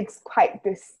 it's quite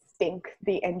distinct,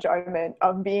 the enjoyment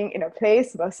of being in a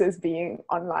place versus being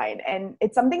online. And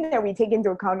it's something that we take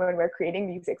into account when we're creating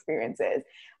these experiences.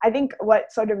 I think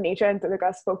what sort of Nature and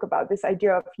Tulika spoke about, this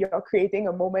idea of you're creating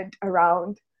a moment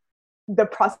around the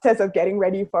process of getting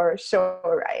ready for a show,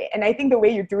 right? And I think the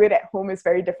way you do it at home is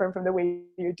very different from the way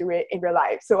you do it in real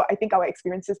life. So I think our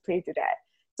experiences play to that.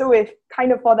 So with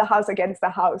kind of For the House Against the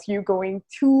House, you going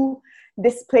to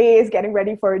this place, getting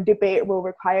ready for a debate will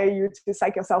require you to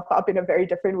psych yourself up in a very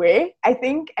different way, I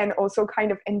think, and also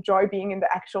kind of enjoy being in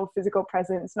the actual physical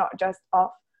presence, not just of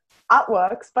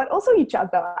artworks, but also each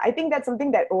other. I think that's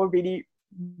something that O really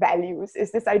values,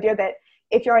 is this idea that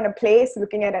if you're in a place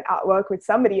looking at an artwork with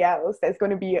somebody else, there's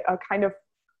going to be a kind of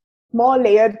more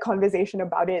layered conversation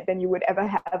about it than you would ever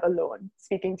have alone,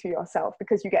 speaking to yourself,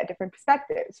 because you get different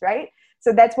perspectives, right?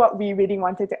 So that's what we really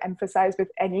wanted to emphasize with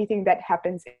anything that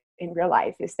happens in real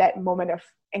life, is that moment of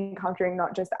encountering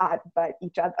not just art, but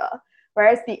each other.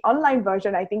 Whereas the online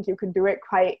version, I think you can do it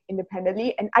quite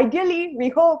independently. And ideally, we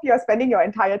hope you're spending your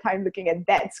entire time looking at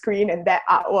that screen and that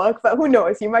artwork, but who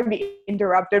knows, you might be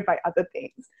interrupted by other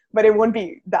things, but it won't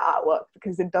be the artwork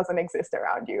because it doesn't exist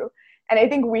around you. And I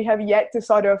think we have yet to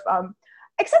sort of,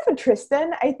 except for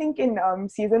Tristan, I think in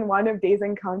season 1 of Dazed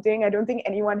and Counting, I don't think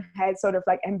anyone had sort of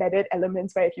like embedded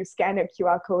elements where if you scan a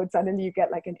QR code, suddenly you get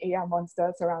like an AR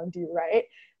monster surround you, right?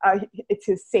 It's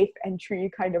his safe entry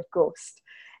kind of ghost.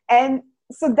 And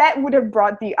so that would have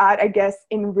brought the art, I guess,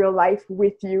 in real life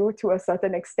with you to a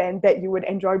certain extent that you would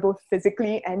enjoy both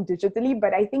physically and digitally.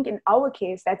 But I think in our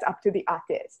case, that's up to the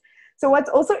artist. So what's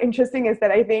also interesting is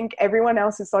that I think everyone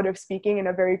else is sort of speaking in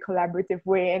a very collaborative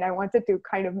way. And I wanted to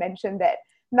kind of mention that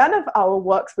none of our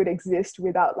works would exist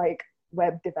without like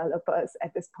web developers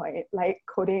at this point, like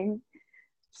coding.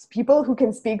 People who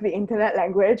can speak the internet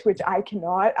language, which I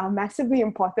cannot, are massively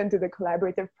important to the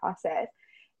collaborative process.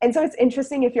 And so it's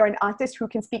interesting, if you're an artist who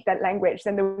can speak that language,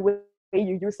 then the way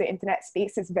you use the internet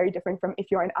space is very different from if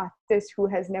you're an artist who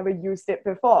has never used it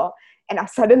before and are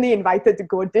suddenly invited to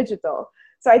go digital.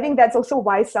 So I think that's also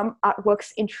why some artworks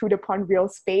intrude upon real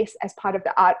space as part of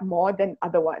the art more than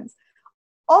other ones.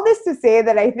 All this to say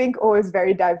that I think O is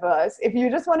very diverse. If you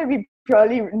just want to be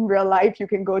purely in real life, you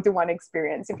can go to one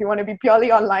experience. If you want to be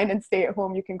purely online and stay at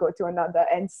home, you can go to another.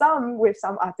 And with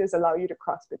some artists allow you to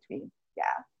cross between. Yeah.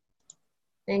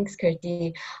 Thanks,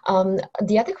 Kirti.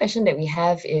 The other question that we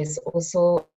have is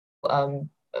also from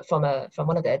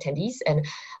one of the attendees, and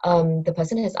the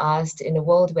person has asked, in a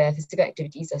world where physical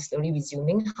activities are slowly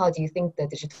resuming, how do you think the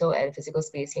digital and physical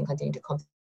space can continue to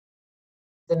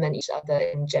complement each other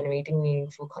in generating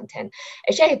meaningful content?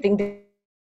 Actually, I think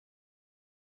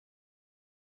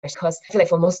because I feel like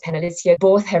for most panelists here,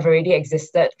 both have already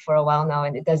existed for a while now,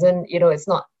 and it doesn't, it's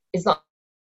not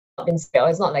been spelled.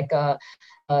 It's not like a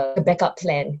backup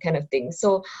plan kind of thing.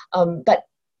 So, but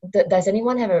does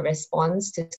anyone have a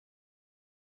response to?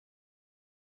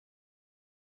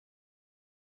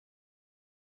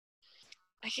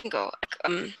 I can go.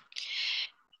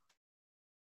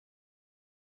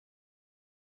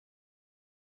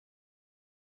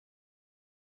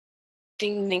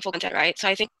 Meaningful content, right? So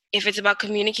I think if it's about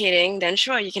communicating, then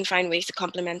sure, you can find ways to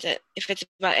complement it. If it's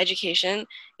about education,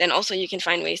 then also you can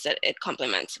find ways that it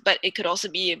complements. But it could also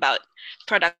be about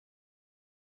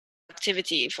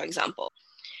productivity, for example,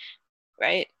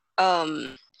 right?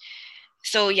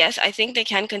 So yes, I think they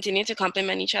can continue to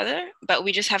complement each other, but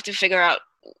we just have to figure out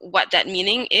what that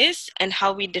meaning is and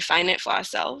how we define it for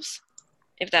ourselves,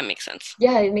 if that makes sense.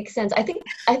 Yeah, it makes sense. I think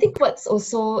what's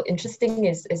also interesting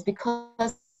is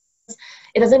because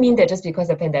it doesn't mean that just because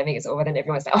the pandemic is over, then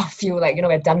everyone's like, oh, feel like,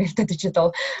 we're done with the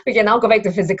digital. We can now go back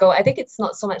to physical. I think it's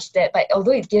not so much that, but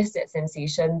although it gives that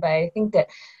sensation, but I think that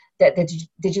the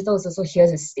digital is also here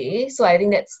to stay. So I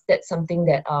think that's something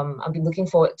that I'll be looking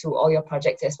forward to all your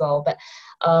projects as well. But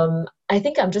I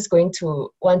think I'm just going to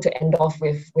want to end off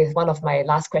with one of my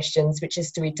last questions, which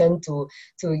is to return to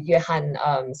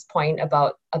Yuehan's point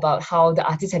about how the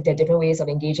artists have their different ways of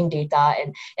engaging data,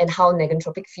 and how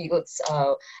Negentropic Fields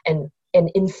and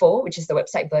info, which is the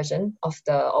website version of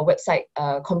or website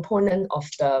component of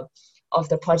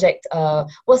the project,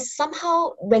 was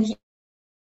somehow when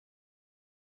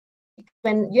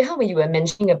you were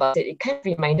mentioning about it, it kind of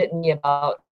reminded me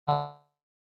about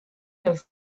the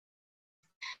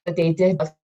data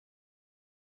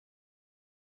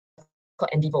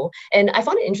called Envivo. And I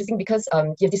found it interesting because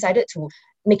you've decided to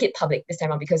make it public this time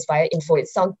around, because via info it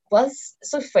was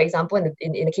so. For example, in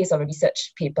the case of a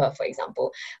research paper, for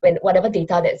example, when whatever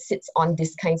data that sits on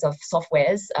these kinds of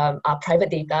softwares are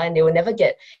private data, and they will never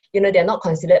get, they're not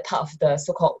considered part of the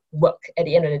so-called work at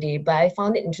the end of the day. But I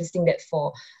found it interesting that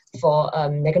for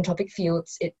Negentropic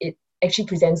Fields, it actually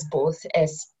presents both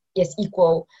as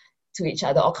equal to each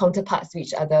other, or counterparts to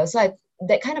each other. So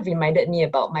that kind of reminded me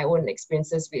about my own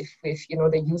experiences with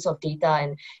the use of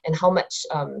data, and how much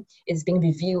is being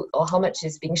reviewed, or how much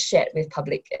is being shared with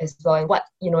public as well, and what,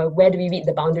 where do we read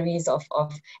the boundaries of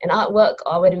an artwork,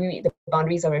 or where do we read the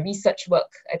boundaries of a research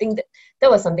work. I think that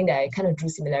was something that I kind of drew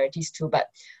similarities to. But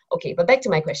back to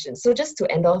my question. So just to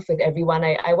end off with everyone,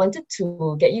 I wanted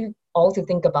to get you all to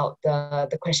think about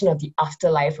the question of the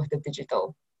afterlife of the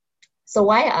digital. So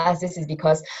why I ask this is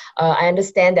because I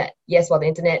understand that, yes, while the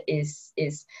internet is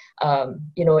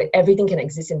everything can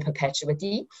exist in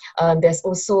perpetuity, there's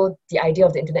also the idea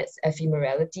of the internet's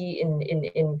ephemerality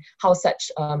in how such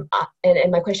art,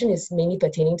 and my question is mainly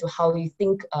pertaining to how you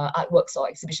think artworks or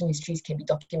exhibition histories can be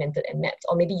documented and mapped,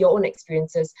 or maybe your own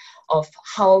experiences of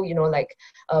how,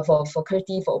 for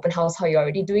Kirti, for Open House, how you're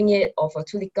already doing it, or for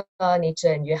Tulika,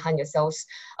 Nature, and Yuehan yourselves,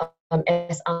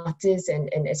 as artists and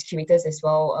as curators as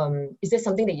well. Is there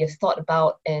something that you've thought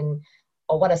about, or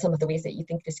what are some of the ways that you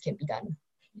think this can be done?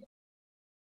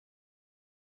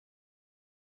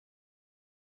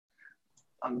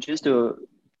 Just to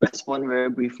respond very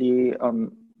briefly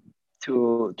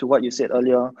to what you said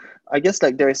earlier, I guess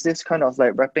like there is this kind of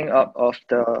like wrapping up of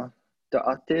the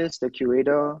artist, the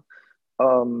curator,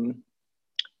 and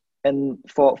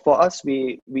for us,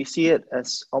 we see it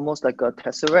as almost like a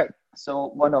tesseract. So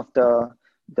one of the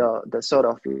sort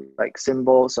of like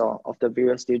symbols of the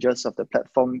various stages of the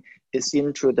platform is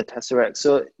seen through the tesseract.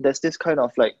 So there's this kind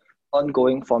of like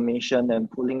ongoing formation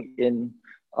and pulling in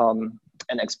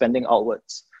and expanding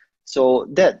outwards. So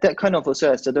that kind of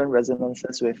also has certain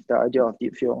resonances with the idea of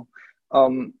deep field.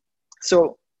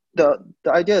 So the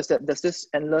idea is that there's this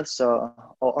endless or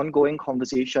ongoing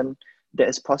conversation that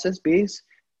is process-based.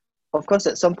 Of course,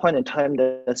 at some point in time,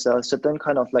 there's a certain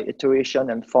kind of like iteration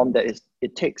and form that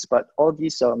it takes, but all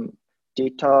these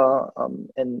data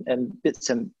and bits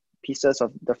and pieces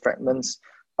of the fragments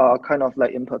are kind of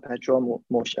like in perpetual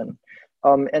motion.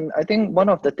 And I think one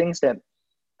of the things that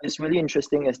is really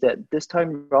interesting is that this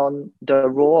time around, the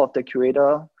role of the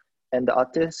curator and the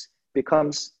artist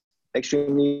becomes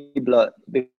extremely blurred,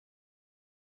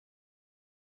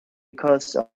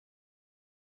 because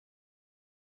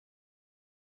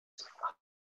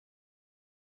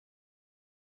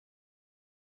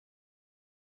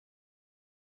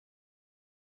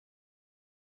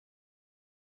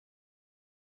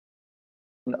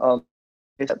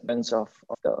segments of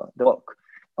the work,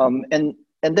 and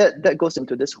that goes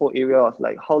into this whole area of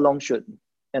like how long should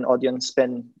an audience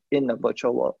spend in a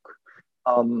virtual work.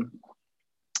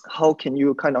 How can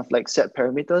you kind of like set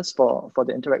parameters for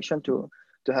the interaction to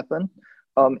happen,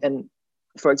 and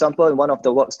for example, in one of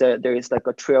the works there is like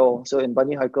a trail. So in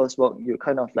Bani Haikal's work, you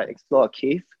kind of like explore a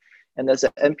cave, and there's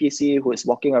an NPC who is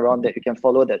walking around that you can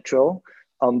follow that trail.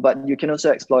 But you can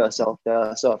also explore yourself. There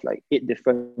are sort of like 8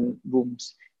 different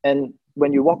rooms. And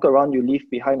when you walk around, you leave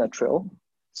behind a trail,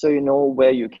 so you know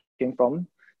where you came from.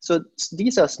 So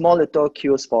these are small little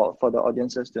cues for the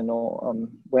audiences to know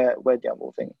where they are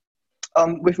moving.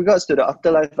 With regards to the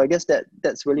afterlife, I guess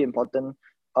that's really important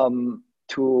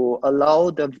to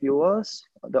allow the viewers,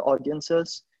 the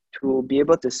audiences, to be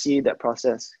able to see that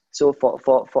process. So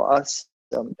for us,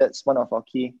 that's one of our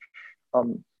key,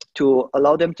 to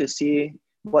allow them to see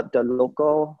what the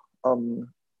local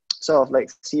sort of like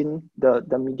scene,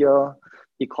 the media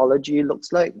ecology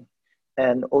looks like,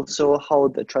 and also how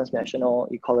the transnational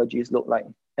ecologies look like,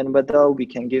 and whether we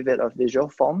can give it a visual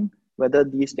form, whether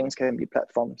these things can be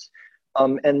platforms.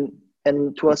 And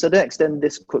to a certain extent,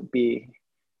 this could be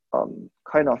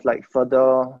kind of like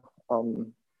further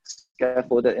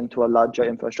scaffolded into a larger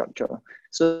infrastructure,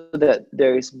 so that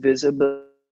there is visibility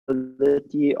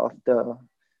of the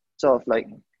sort of like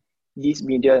these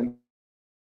media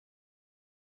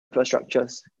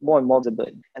infrastructures more and more visible,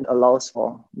 and allows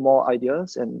for more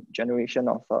ideas and generation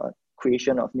of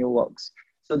creation of new works.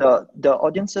 So the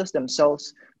audiences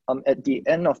themselves, at the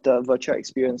end of the virtual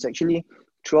experience, actually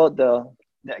throughout the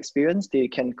experience, they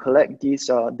can collect these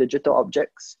digital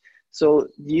objects. So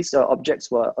these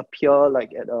objects will appear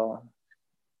like at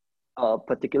a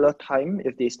particular time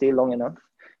if they stay long enough,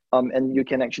 and you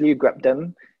can actually grab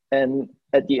them. And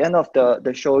at the end of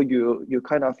the show, you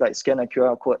kind of like scan a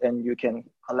QR code and you can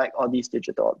collect all these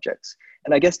digital objects.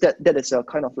 And I guess that is a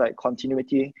kind of like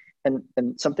continuity and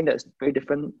something that's very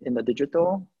different in the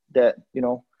digital, that, you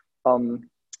know,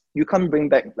 you can't bring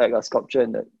back like a sculpture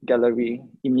in the gallery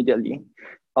immediately,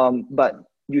 but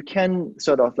you can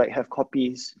sort of like have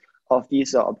copies of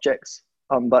these objects,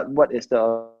 but what is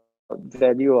the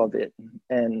value of it,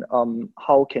 and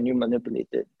how can you manipulate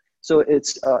it? So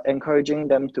it's encouraging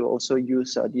them to also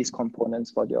use these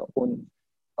components for their own,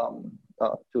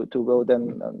 to will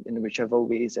them in whichever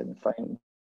ways and find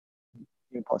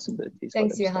new possibilities.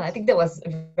 Thanks, Johan. I think that was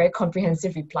a very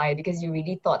comprehensive reply, because you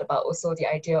really thought about also the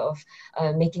idea of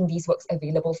making these works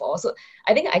available for all. So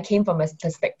I think I came from a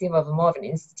perspective of more of an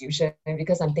institution,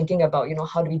 because I'm thinking about, you know,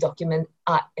 how do we document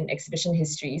art and exhibition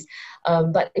histories.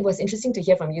 But it was interesting to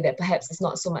hear from you that perhaps it's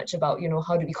not so much about, you know,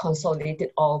 how do we consolidate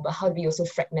it all, but how do we also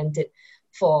fragment it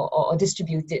or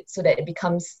distribute it so that it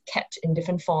becomes kept in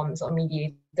different forms or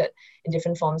mediated in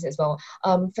different forms as well.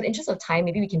 For the interest of time,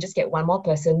 maybe we can just get one more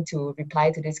person to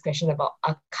reply to this question about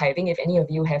archiving, if any of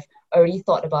you have already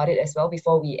thought about it as well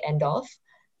before we end off.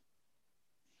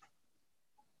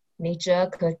 Nature,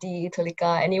 Kirti,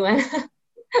 Tulika, anyone?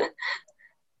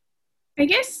 I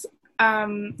guess,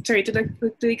 sorry,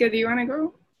 Tulika, do you want to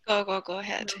go? Go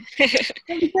ahead.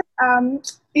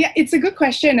 Yeah, it's a good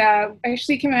question.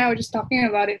 Actually, Kim and I were just talking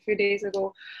about it a few days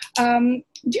ago.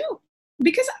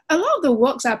 Because a lot of the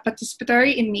works are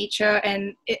participatory in nature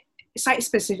and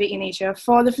site-specific in nature.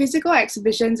 For the physical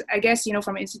exhibitions, I guess, you know,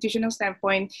 from an institutional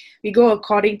standpoint, we go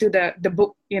according to the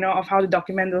book, you know, of how to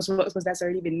document those works, because that's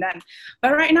already been done.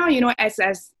 But right now, you know, as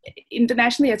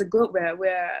internationally as a globe,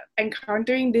 we're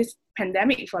encountering this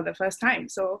pandemic for the first time.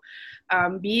 So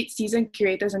be it seasoned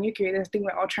curators or new curators, I think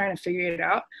we're all trying to figure it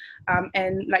out.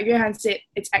 And like Johan said,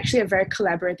 it's actually a very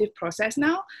collaborative process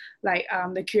now. Like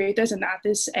the curators and the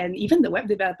artists and even the web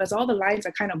developers, all the lines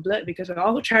are kind of blurred because we're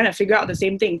all trying to figure out the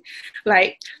same thing.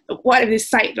 Like, what if this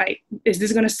site, like, is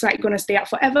this site going to stay up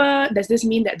forever? Does this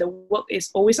mean that the work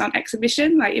is always on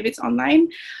exhibition, like if it's online?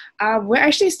 We're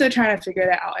actually still trying to figure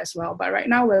that out as well. But right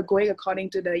now we're going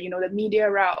according to the, you know, the media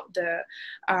route,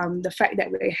 the fact that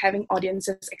we're having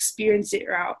audiences experience it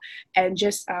route, and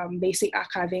just basic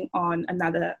archiving on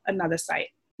another site,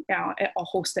 you know, or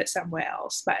hosted somewhere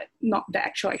else, but not the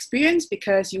actual experience,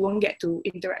 because you won't get to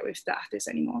interact with the artist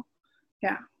anymore.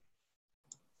 Yeah.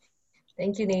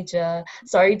 Thank you, Nature.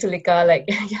 Sorry, Tulika, like,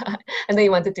 yeah, I know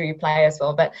you wanted to reply as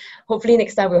well, but hopefully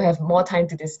next time we'll have more time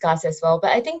to discuss as well.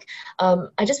 But I think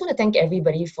I just want to thank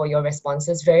everybody for your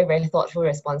responses, very, very thoughtful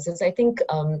responses. I think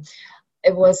I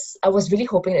was really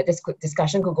hoping that this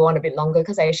discussion could go on a bit longer,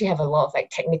 because I actually have a lot of like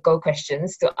technical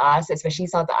questions to ask, especially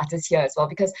some of the artists here as well,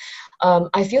 because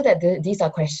I feel that these are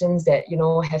questions that, you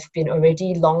know, have been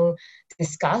already long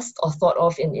discussed or thought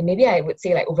of in maybe I would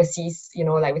say like overseas, you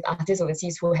know, like with artists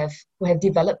overseas who have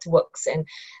developed works and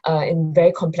in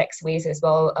very complex ways as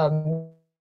well.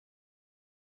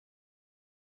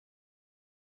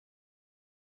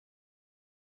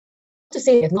 To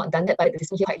say they have not done that, but it is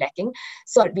quite lacking.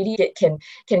 So it really can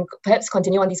perhaps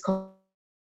continue on these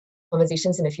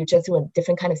conversations in the future through a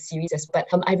different kind of series. But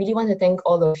I really want to thank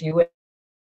all of you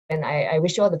And I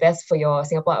wish you all the best for your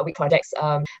Singapore Art Week projects.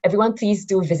 Everyone, please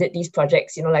do visit these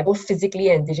projects, like both physically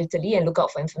and digitally, and look out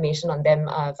for information on them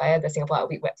via the Singapore Art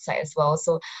Week website as well.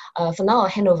 So for now, I'll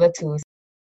hand over to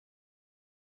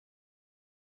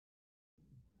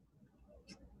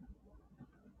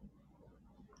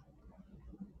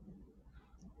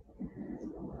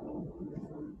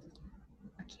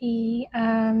Okay,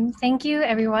 thank you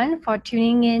everyone for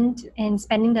tuning in and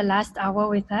spending the last hour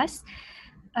with us.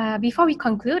 Before we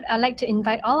conclude, I'd like to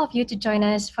invite all of you to join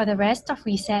us for the rest of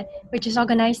Reset, which is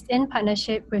organized in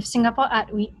partnership with Singapore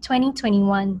Art Week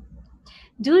 2021.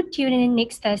 Do tune in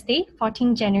next Thursday,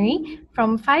 14 January,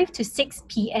 from 5 to 6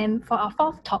 p.m. for our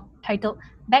fourth talk titled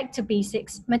Back to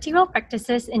Basics, Material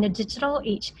Practices in the Digital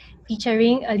Age,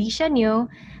 featuring Alicia Neo,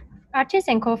 artist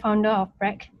and co-founder of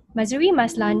BRAC, Mazuri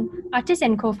Maslan, artist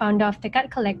and co-founder of the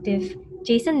Gut Collective,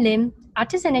 Jason Lim,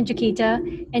 artist and educator,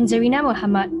 and Zarina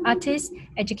Muhammad, artist,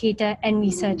 educator, and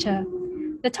researcher.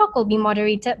 The talk will be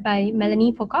moderated by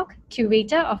Melanie Pocock,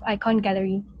 curator of Icon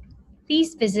Gallery.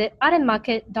 Please visit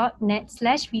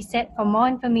artandmarket.net/reset for more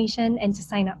information and to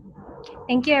sign up.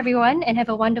 Thank you everyone and have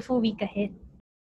a wonderful week ahead.